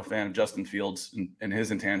more of a fan of Justin Fields and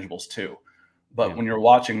his intangibles too. But when you're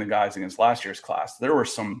watching the guys against last year's class, there were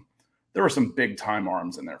some big time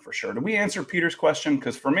arms in there for sure. Did we answer Peter's question?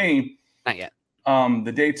 Because for me, not yet.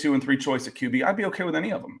 The day 2 and 3 choice at QB, I'd be okay with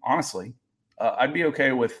any of them. Honestly, I'd be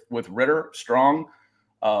okay with Ritter, Strong,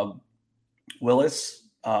 Willis.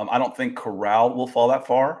 I don't think Corral will fall that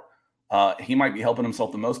far. He might be helping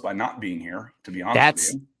himself the most by not being here, to be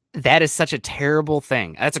honest with you. That is such a terrible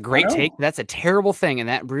thing. That's a great take. That's a terrible thing. And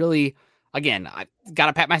that really, again, I got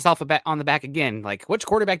to pat myself on the back again. Like, which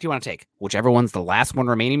quarterback do you want to take? Whichever one's the last one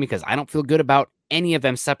remaining, because I don't feel good about any of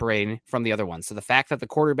them separating from the other ones. So the fact that the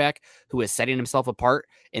quarterback who is setting himself apart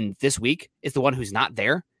in this week is the one who's not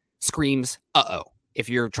there screams, uh-oh, if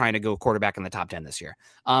you're trying to go quarterback in the top 10 this year.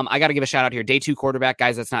 I got to give a shout out here. Day 2 quarterback,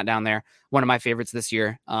 guys, that's not down there. One of my favorites this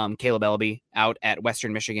year, Caleb Ellaby out at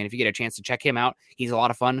Western Michigan. If you get a chance to check him out, he's a lot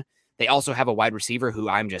of fun. They also have a wide receiver who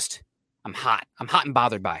I'm hot and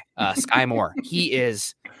bothered by. Sky Moore. He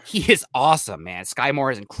is awesome, man. Sky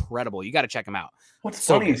Moore is incredible. You got to check him out. What's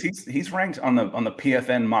funny is he's ranked on the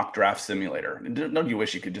PFN mock draft simulator. Don't you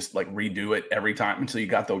wish you could just like redo it every time until you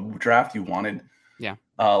got the draft you wanted? Yeah.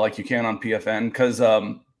 Like you can on PFN, because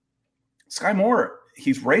Sky Moore,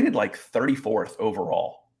 he's rated like 34th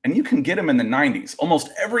overall, and you can get him in the 90s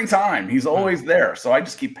almost every time. He's always there. So I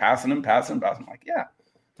just keep passing him. I'm like, yeah,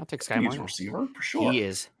 I'll take Sky Moore. He's a receiver for sure.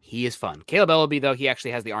 He is fun. Caleb Ellaby, though, he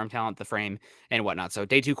actually has the arm talent, the frame, and whatnot. So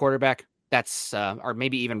day 2 quarterback, that's or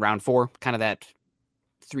maybe even round 4, kind of that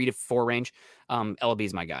 3 to 4 range.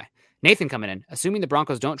 Ellaby's my guy. Nathan coming in. Assuming the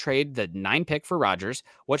Broncos don't trade the 9 pick for Rodgers,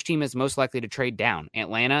 which team is most likely to trade down?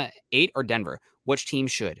 Atlanta 8 or Denver? Which team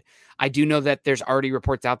should? I do know that there's already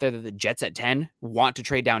reports out there that the Jets at 10 want to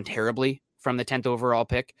trade down terribly from the 10th overall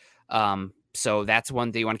pick. So that's one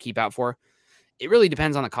that you want to keep out for. It really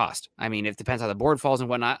depends on the cost. I mean, it depends how the board falls and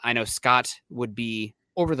whatnot. I know Scott would be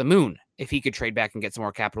over the moon if he could trade back and get some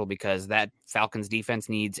more capital, because that Falcons defense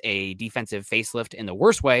needs a defensive facelift in the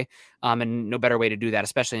worst way. And no better way to do that,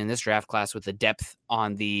 especially in this draft class with the depth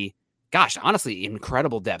on the, honestly,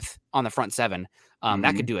 incredible depth on the front 7.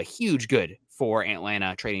 That could do a huge good for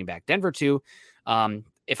Atlanta trading back. Denver too.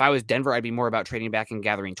 If I was Denver, I'd be more about trading back and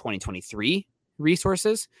gathering 2023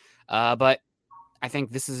 resources. But I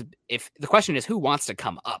think if the question is who wants to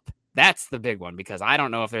come up, that's the big one, because I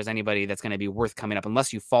don't know if there's anybody that's going to be worth coming up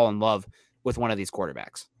unless you fall in love with one of these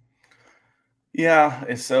quarterbacks.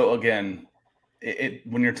 Yeah. So again,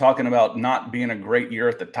 when you're talking about not being a great year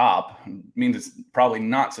at the top, it means it's probably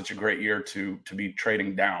not such a great year to be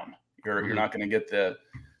trading down. You're not going to get the,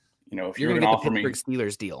 if you're going to offer me the Pittsburgh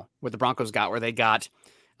Steelers deal what the Broncos got, where they got,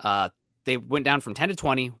 they went down from 10 to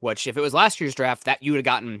 20, which if it was last year's draft, that you would have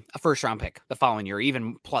gotten a first round pick the following year,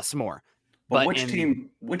 even plus more. But which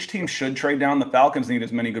team should trade down? The Falcons need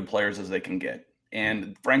as many good players as they can get.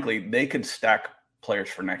 And frankly, they could stack players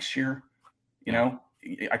for next year.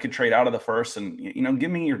 I could trade out of the first and,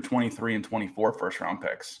 give me your 23 and 24 first round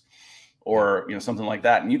picks or, something like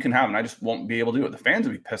that. And you can have them. I just won't be able to do it. The fans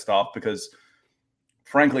will be pissed off because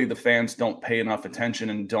frankly, the fans don't pay enough attention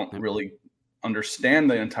and don't really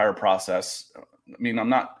understand the entire process. I mean,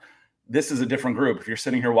 this is a different group. If you're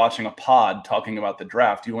sitting here watching a pod talking about the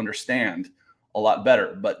draft, you understand a lot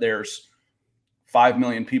better. But there's 5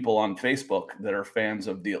 million people on Facebook that are fans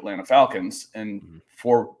of the Atlanta Falcons, and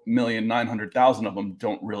 4,900,000 of them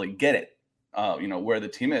don't really get it. Where the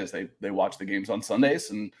team is. They watch the games on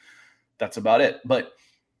Sundays, and that's about it. But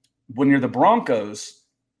when you're the Broncos,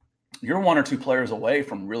 you're 1 or 2 players away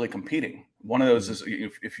from really competing. One of those is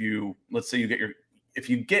if you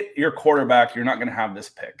get your quarterback, you're not going to have this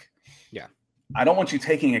pick. Yeah. I don't want you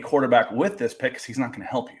taking a quarterback with this pick because he's not going to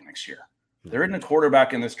help you next year. There isn't a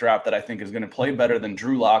quarterback in this draft that I think is going to play better than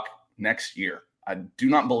Drew Lock next year. I do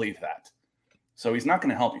not believe that. So he's not going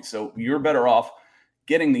to help you. So you're better off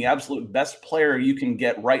getting the absolute best player you can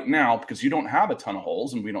get right now, because you don't have a ton of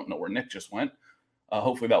holes, and we don't know where Nick just went.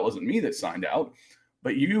 Hopefully that wasn't me that signed out.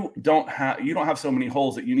 But you don't have so many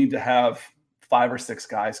holes that you need to have 5 or 6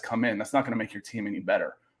 guys come in. That's not going to make your team any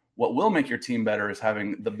better. What will make your team better is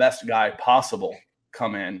having the best guy possible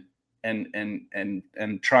come in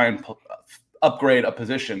and try and upgrade a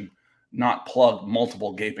position, not plug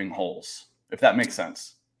multiple gaping holes. if that makes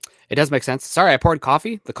sense. It does make sense. Sorry, I poured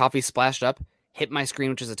coffee. The coffee splashed up, hit my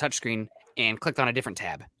screen, which is a touch screen, and clicked on a different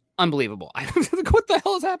tab. Unbelievable. What the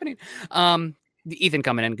hell is happening? Ethan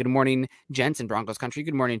coming in. Good morning, gents in Broncos country.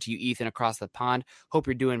 Good morning to you, Ethan, across the pond. Hope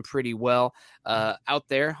you're doing pretty well out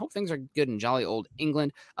there. Hope things are good in jolly old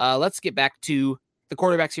England. Let's get back to the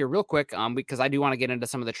quarterbacks here real quick, because I do want to get into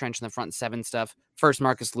some of the trench in the front seven stuff. First,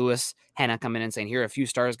 Marcus Lewis, Hannah coming in saying, here are a few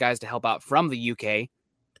stars, guys, to help out from the UK.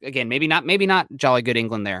 Again, maybe not jolly good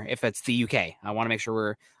England there if it's the UK. I want to make sure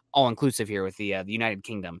we're all inclusive here with the United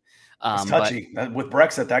Kingdom. It's touchy. With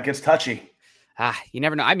Brexit, that gets touchy. You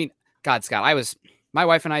never know. I mean, God, Scott, my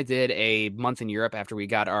wife and I did a month in Europe after we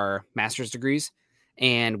got our master's degrees,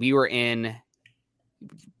 and we were in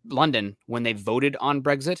London when they voted on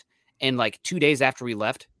Brexit. And like 2 days after we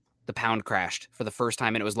left, the pound crashed for the first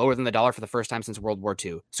time, and it was lower than the dollar for the first time since World War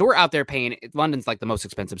II. So we're out there paying. London's like the most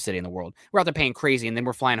expensive city in the world. We're out there paying crazy, and then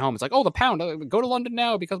we're flying home. It's like, oh, the pound. Go to London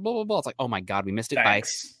now because blah blah blah. It's like, oh my God, we missed it by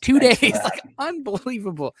 2 days. Like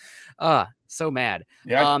unbelievable. So mad.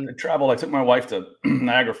 Yeah, I traveled. I took my wife to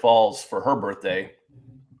Niagara Falls for her birthday,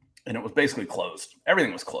 and it was basically closed.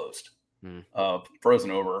 Everything was closed, frozen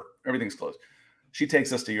over. Everything's closed. She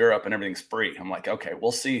takes us to Europe and everything's free. I'm like, okay,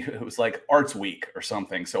 we'll see. It was like Arts Week or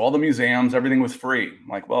something. So all the museums, everything was free. I'm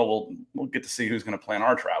like, well, we'll get to see who's going to plan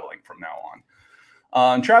our traveling from now on.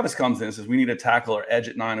 And Travis comes in and says, we need to tackle our edge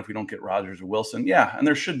at 9 if we don't get Rodgers or Wilson. Yeah, and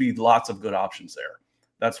there should be lots of good options there.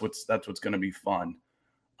 That's what's going to be fun.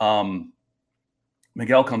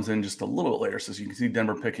 Miguel comes in just a little bit later, says you can see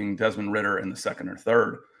Denver picking Desmond Ridder in the second or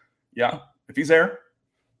third. Yeah, if he's there,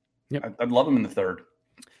 yep. I'd love him in the third.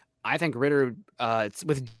 I think Ridder, it's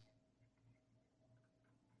with.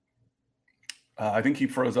 I think he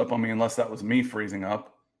froze up on me, unless that was me freezing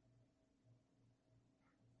up.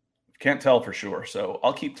 Can't tell for sure, so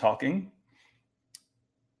I'll keep talking.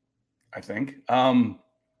 I think. Can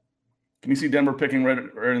you see Denver picking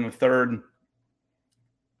Ridder in the third?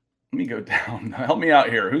 Let me go down. Help me out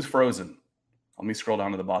here. Who's frozen? Let me scroll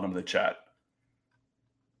down to the bottom of the chat.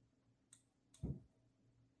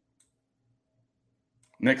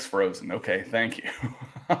 Nick's frozen. Okay, thank you.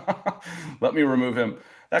 Let me remove him.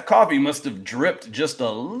 That coffee must have dripped just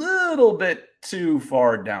a little bit too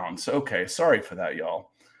far down. So, okay, sorry for that,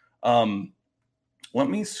 y'all. Let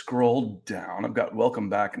me scroll down. I've got welcome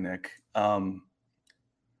back, Nick. And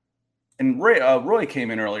Roy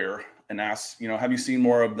came in earlier and asked, have you seen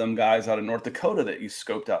more of them guys out of North Dakota that you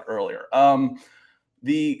scoped out earlier?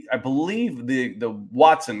 I believe the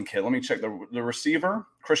Watson kid, let me check the receiver,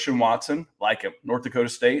 Christian Watson, like him. North Dakota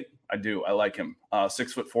State, I do. I like him.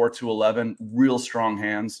 6'4", 211, real strong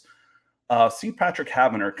hands. C. Patrick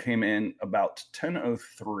Havener came in about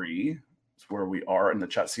 10:03. That's where we are in the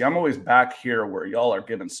chat. See, I'm always back here where y'all are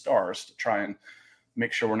giving stars to try and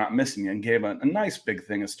make sure we're not missing you, and gave a nice big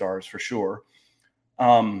thing of stars for sure.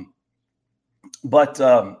 But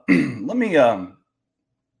let me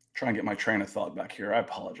try and get my train of thought back here. I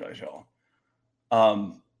apologize, y'all.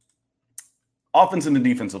 Offense and the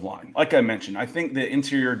defensive line. Like I mentioned, I think the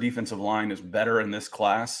interior defensive line is better in this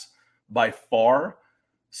class by far.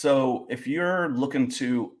 So if you're looking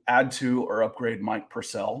to add to or upgrade Mike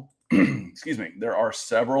Purcell, excuse me, there are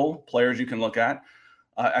several players you can look at.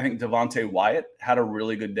 I think Devontae Wyatt had a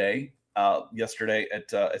really good day yesterday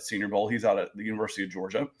at Senior Bowl. He's out at the University of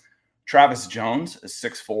Georgia. Travis Jones is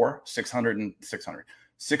 6'4",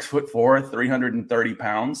 6'4", 330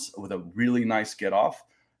 pounds with a really nice get off.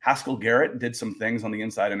 Haskell Garrett did some things on the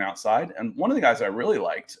inside and outside. And one of the guys I really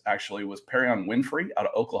liked actually was Perion Winfrey out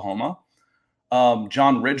of Oklahoma.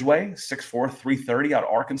 John Ridgeway, 6'4", 330 out of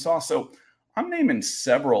Arkansas. So I'm naming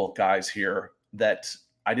several guys here that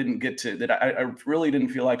I didn't get to, that I really didn't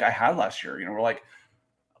feel like I had last year. We're like,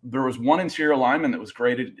 there was one interior lineman that was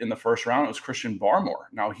graded in the first round. It was Christian Barmore.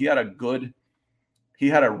 Now he had a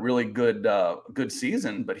really good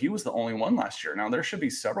season, but he was the only one last year. Now there should be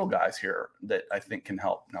several guys here that I think can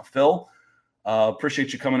help. Now, Phil,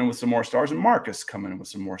 appreciate you coming in with some more stars, and Marcus coming in with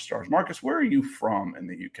some more stars. Marcus, where are you from in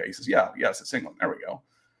the UK? He says, yes, it's England. There we go.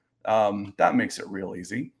 That makes it real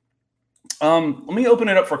easy. Let me open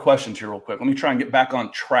it up for questions here real quick. Let me try and get back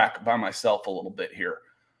on track by myself a little bit here.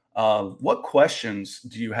 What questions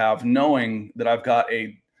do you have, knowing that I've got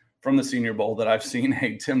from the Senior Bowl that I've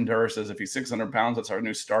seen Tim Durr says if he's 600 pounds, that's our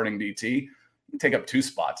new starting DT. He can take up 2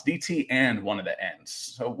 spots, DT and one of the ends.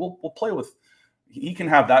 So we'll play with, he can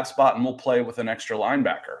have that spot, and we'll play with an extra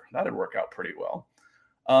linebacker. That'd work out pretty well.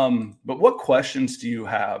 But what questions do you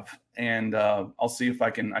have? And I'll see if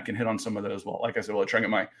I can hit on some of those. Well, like I said, I'll try and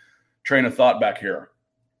get my train of thought back here.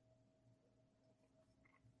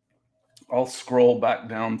 I'll scroll back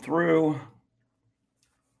down through.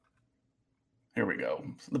 Here we go.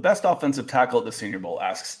 The best offensive tackle at the Senior Bowl,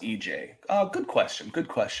 asks EJ. Good question. Good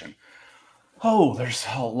question. Oh, there's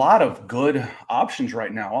a lot of good options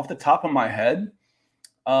right now. Off the top of my head,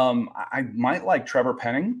 I might like Trevor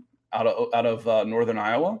Penning out of Northern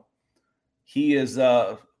Iowa. He is.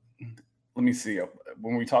 Let me see.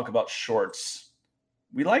 When we talk about shorts,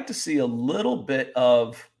 we like to see a little bit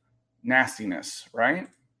of nastiness, right?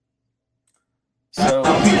 So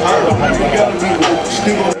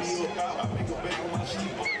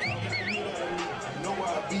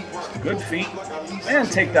good feet,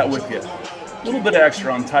 and take that with you. A little bit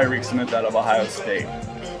extra on Tyreek Smith out of Ohio State.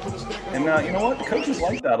 And you know what? The coaches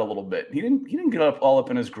like that a little bit. He didn't get all up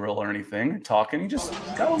in his grill or anything, or talking. He just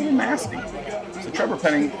got a little nasty. So Trevor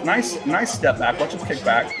Penning, nice step back. Watch him kick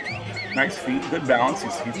back. Nice feet, good balance.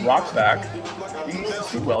 He's rocked back.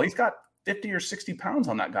 He's got 50 or 60 pounds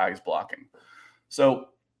on that guy he's blocking. So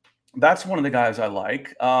that's one of the guys I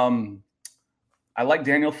like. I like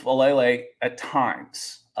Daniel Falele at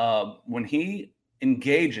times. When he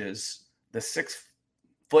engages the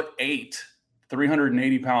 6'8",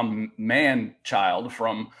 380-pound man child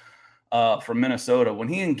from Minnesota, when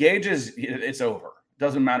he engages, it's over.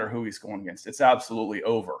 Doesn't matter who he's going against. It's absolutely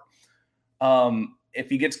over. If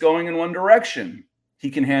he gets going in one direction, he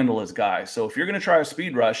can handle his guy. So if you're going to try a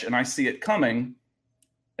speed rush and I see it coming,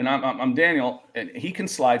 and I'm Daniel, and he can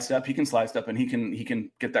slide step, and he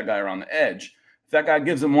can get that guy around the edge. If that guy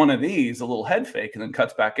gives him one of these, a little head fake, and then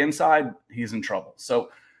cuts back inside, he's in trouble. So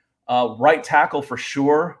right tackle for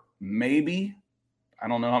sure, maybe. I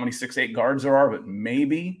don't know how many 6'8" guards there are, but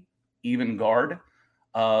maybe even guard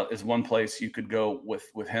is one place you could go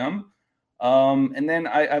with him. And then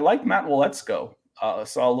I like Matt Waletzko.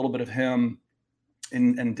 Saw a little bit of him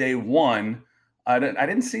in day one. I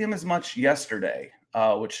didn't see him as much yesterday,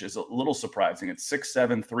 which is a little surprising. It's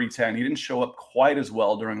 6'7", 310. He didn't show up quite as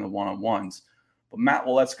well during the one-on-ones. But Matt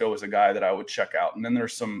Waletzko is a guy that I would check out. And then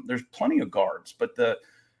there's plenty of guards. But the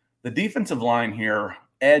defensive line here,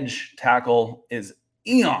 edge tackle, is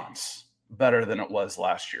eons better than it was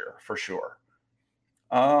last year, for sure.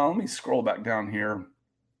 Let me scroll back down here.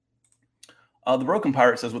 The Broken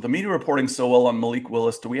Pirate says, with the media reporting so well on Malik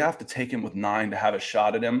Willis, do we have to take him with 9 to have a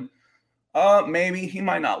shot at him? Maybe. He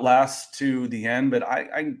might not last to the end, but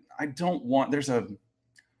I don't want – there's a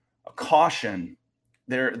caution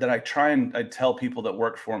there that I tell people that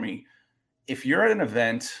work for me. If you're at an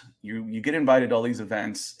event, you get invited to all these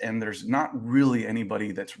events, and there's not really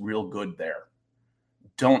anybody that's real good there,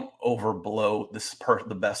 don't overblow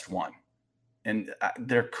the best one. And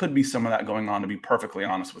there could be some of that going on, to be perfectly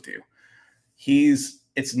honest with you.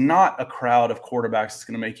 It's not a crowd of quarterbacks that's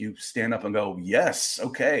going to make you stand up and go, yes,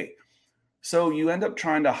 okay. So you end up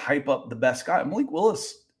trying to hype up the best guy. Malik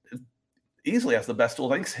Willis easily has the best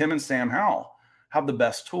tools. I think him and Sam Howell have the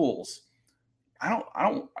best tools.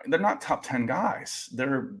 They're not top 10 guys.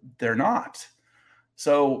 They're not.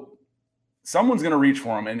 So someone's going to reach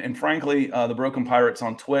for him. And frankly, the Broken Pirates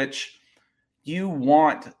on Twitch, you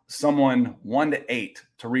want someone 1 to 8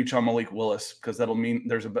 to reach on Malik Willis, because that'll mean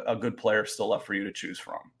there's a good player still left for you to choose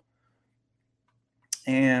from.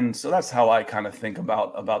 And so that's how I kind of think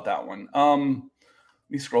about that one. Let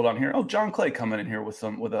me scroll down here. Oh, John Clay coming in here with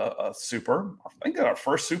a super. I think our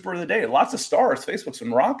first super of the day. Lots of stars. Facebook's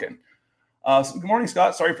been rocking. So good morning,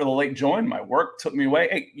 Scott. Sorry for the late join. My work took me away.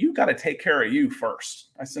 Hey, you got to take care of you first.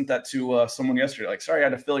 I sent that to someone yesterday. Like, sorry, I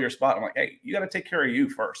had to fill your spot. I'm like, hey, you got to take care of you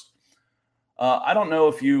first. I don't know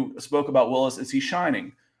if you spoke about Willis. Is he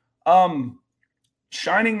shining?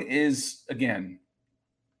 Shining is, again,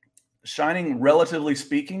 relatively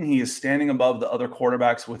speaking. He is standing above the other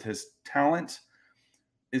quarterbacks with his talent.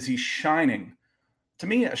 Is he shining? To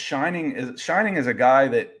me, shining is a guy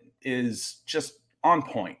that is just on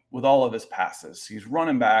point with all of his passes. He's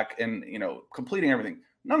running back and, completing everything.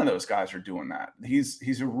 None of those guys are doing that.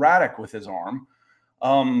 He's erratic with his arm.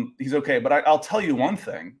 He's okay. But I'll tell you one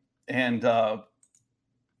thing. And,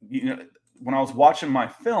 when I was watching my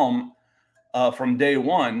film from day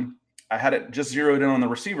one, I had it just zeroed in on the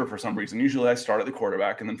receiver for some reason. Usually I start at the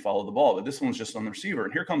quarterback and then follow the ball, but this one's just on the receiver.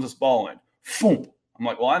 And here comes this ball in. Boom. I'm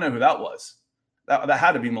like, well, I know who that was. That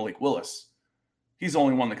had to be Malik Willis. He's the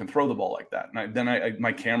only one that can throw the ball like that. And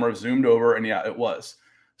my camera zoomed over, and yeah, it was.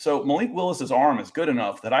 So Malik Willis's arm is good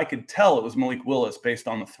enough that I could tell it was Malik Willis based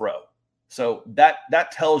on the throw. So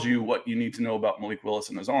that tells you what you need to know about Malik Willis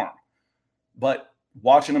and his arm. But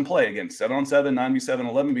watching him play again, 7-on-7,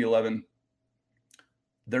 9v7, 11v11,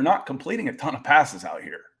 they're not completing a ton of passes out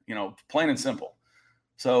here, plain and simple.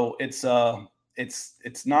 So it's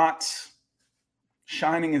not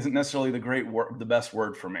shining isn't necessarily the best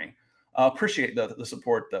word for me. Appreciate the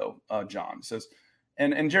support though. John says,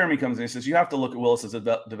 And Jeremy comes in and says, you have to look at Willis as a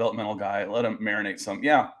developmental guy. Let him marinate some.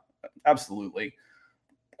 Yeah, absolutely.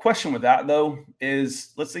 Question with that, though,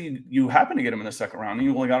 is let's say you happen to get him in the second round and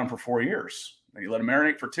you've only got him for 4 years. And you let him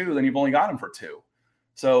marinate for 2, then you've only got him for 2.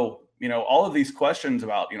 So, all of these questions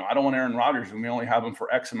about, I don't want Aaron Rodgers and we only have him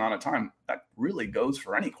for X amount of time, that really goes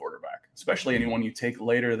for any quarterback, especially anyone you take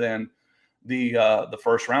later than the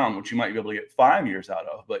first round, which you might be able to get 5 years out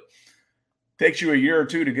of. But takes you a year or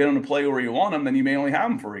 2 to get them to play where you want them, then you may only have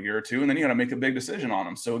them for a year or 2, and then you got to make a big decision on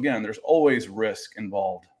them. So again, there's always risk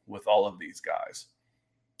involved with all of these guys.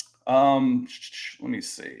 Let me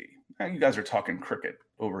see. You guys are talking cricket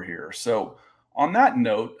over here. So on that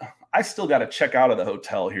note, I still got to check out of the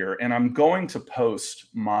hotel here, and I'm going to post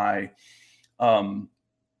my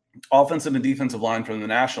offensive and defensive line from the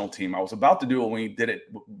national team. I was about to do it when we did it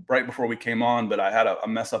right before we came on, but I had a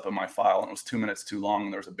mess up in my file and it was 2 minutes too long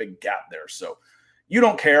and there was a big gap there. So you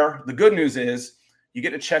don't care. The good news is you get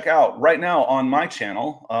to check out right now on my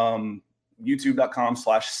channel,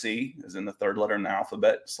 youtube.com/C as in the third letter in the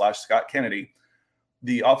alphabet /Scott Kennedy.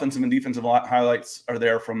 The offensive and defensive highlights are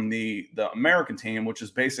there from the American team, which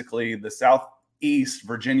is basically the Southeast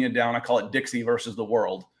Virginia down. I call it Dixie versus the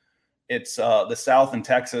world. It's the South and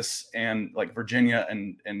Texas and like Virginia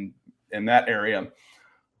and that area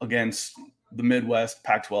against the Midwest,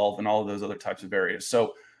 Pac-12, and all of those other types of areas.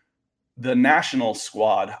 So the national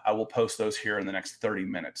squad, I will post those here in the next 30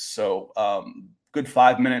 minutes. So good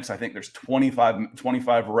 5 minutes. I think there's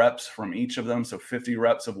 25 reps from each of them. So 50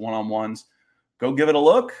 reps of one-on-ones. Go give it a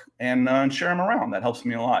look and share them around. That helps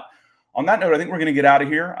me a lot. On that note, I think we're going to get out of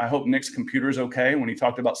here. I hope Nick's computer is okay. When he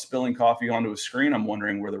talked about spilling coffee onto his screen, I'm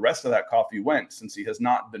wondering where the rest of that coffee went since he has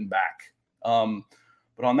not been back.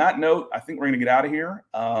 But on that note, I think we're going to get out of here.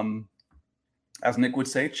 As Nick would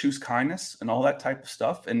say, choose kindness and all that type of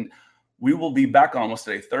stuff. And we will be back on what's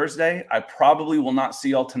today, Thursday. I probably will not see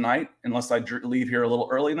y'all tonight unless I leave here a little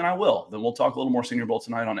early. Then I will. Then we'll talk a little more Senior Bowl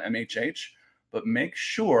tonight on MHH. But make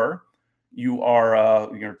sure you are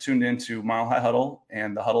you're tuned into Mile High Huddle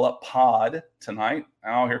and the Huddle Up Pod tonight.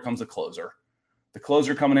 Oh, here comes the closer. The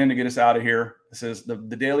closer coming in to get us out of here. This is the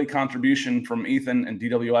daily contribution from Ethan and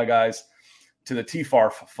DWI guys to the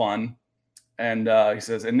TFARF fund. And he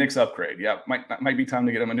says, and Nick's upgrade. Yeah, might be time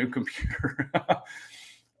to get him a new computer.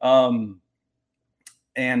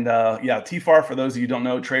 TFARF, for those of you who don't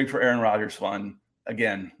know, Trade for Aaron Rodgers fund.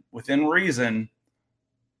 Again, within reason,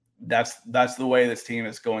 that's the way this team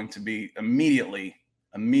is going to be immediately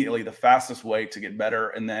the fastest way to get better.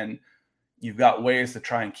 And then you've got ways to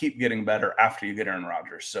try and keep getting better after you get Aaron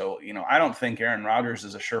Rodgers. So, I don't think Aaron Rodgers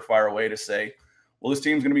is a surefire way to say, well, this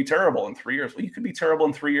team's going to be terrible in 3 years. Well, you could be terrible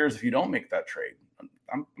in 3 years if you don't make that trade.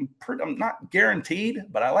 I'm not guaranteed,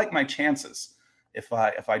 but I like my chances if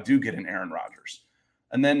I do get an Aaron Rodgers.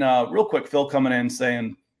 And then real quick, Phil coming in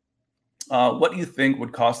saying, what do you think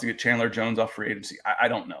would cost to get Chandler Jones off free agency? I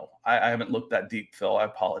don't know. I haven't looked that deep, Phil. I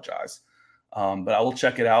apologize. But I will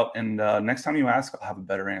check it out. And next time you ask, I'll have a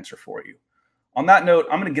better answer for you. On that note,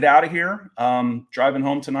 I'm going to get out of here, driving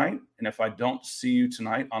home tonight. And if I don't see you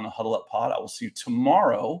tonight on the Huddle Up Pod, I will see you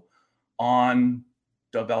tomorrow on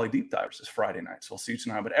Dove Valley Deep Divers. It's Friday night. So I'll see you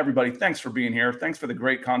tonight. But everybody, thanks for being here. Thanks for the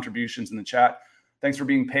great contributions in the chat. Thanks for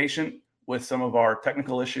being patient with some of our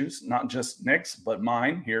technical issues, not just Nick's, but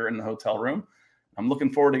mine here in the hotel room. I'm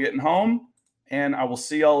looking forward to getting home, and I will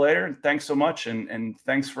see y'all later. Thanks so much, and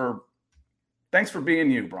thanks for being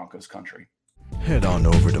you, Broncos country. Head on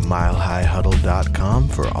over to milehighhuddle.com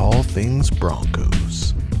for all things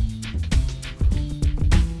Broncos.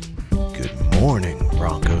 Good morning,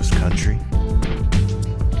 Broncos country.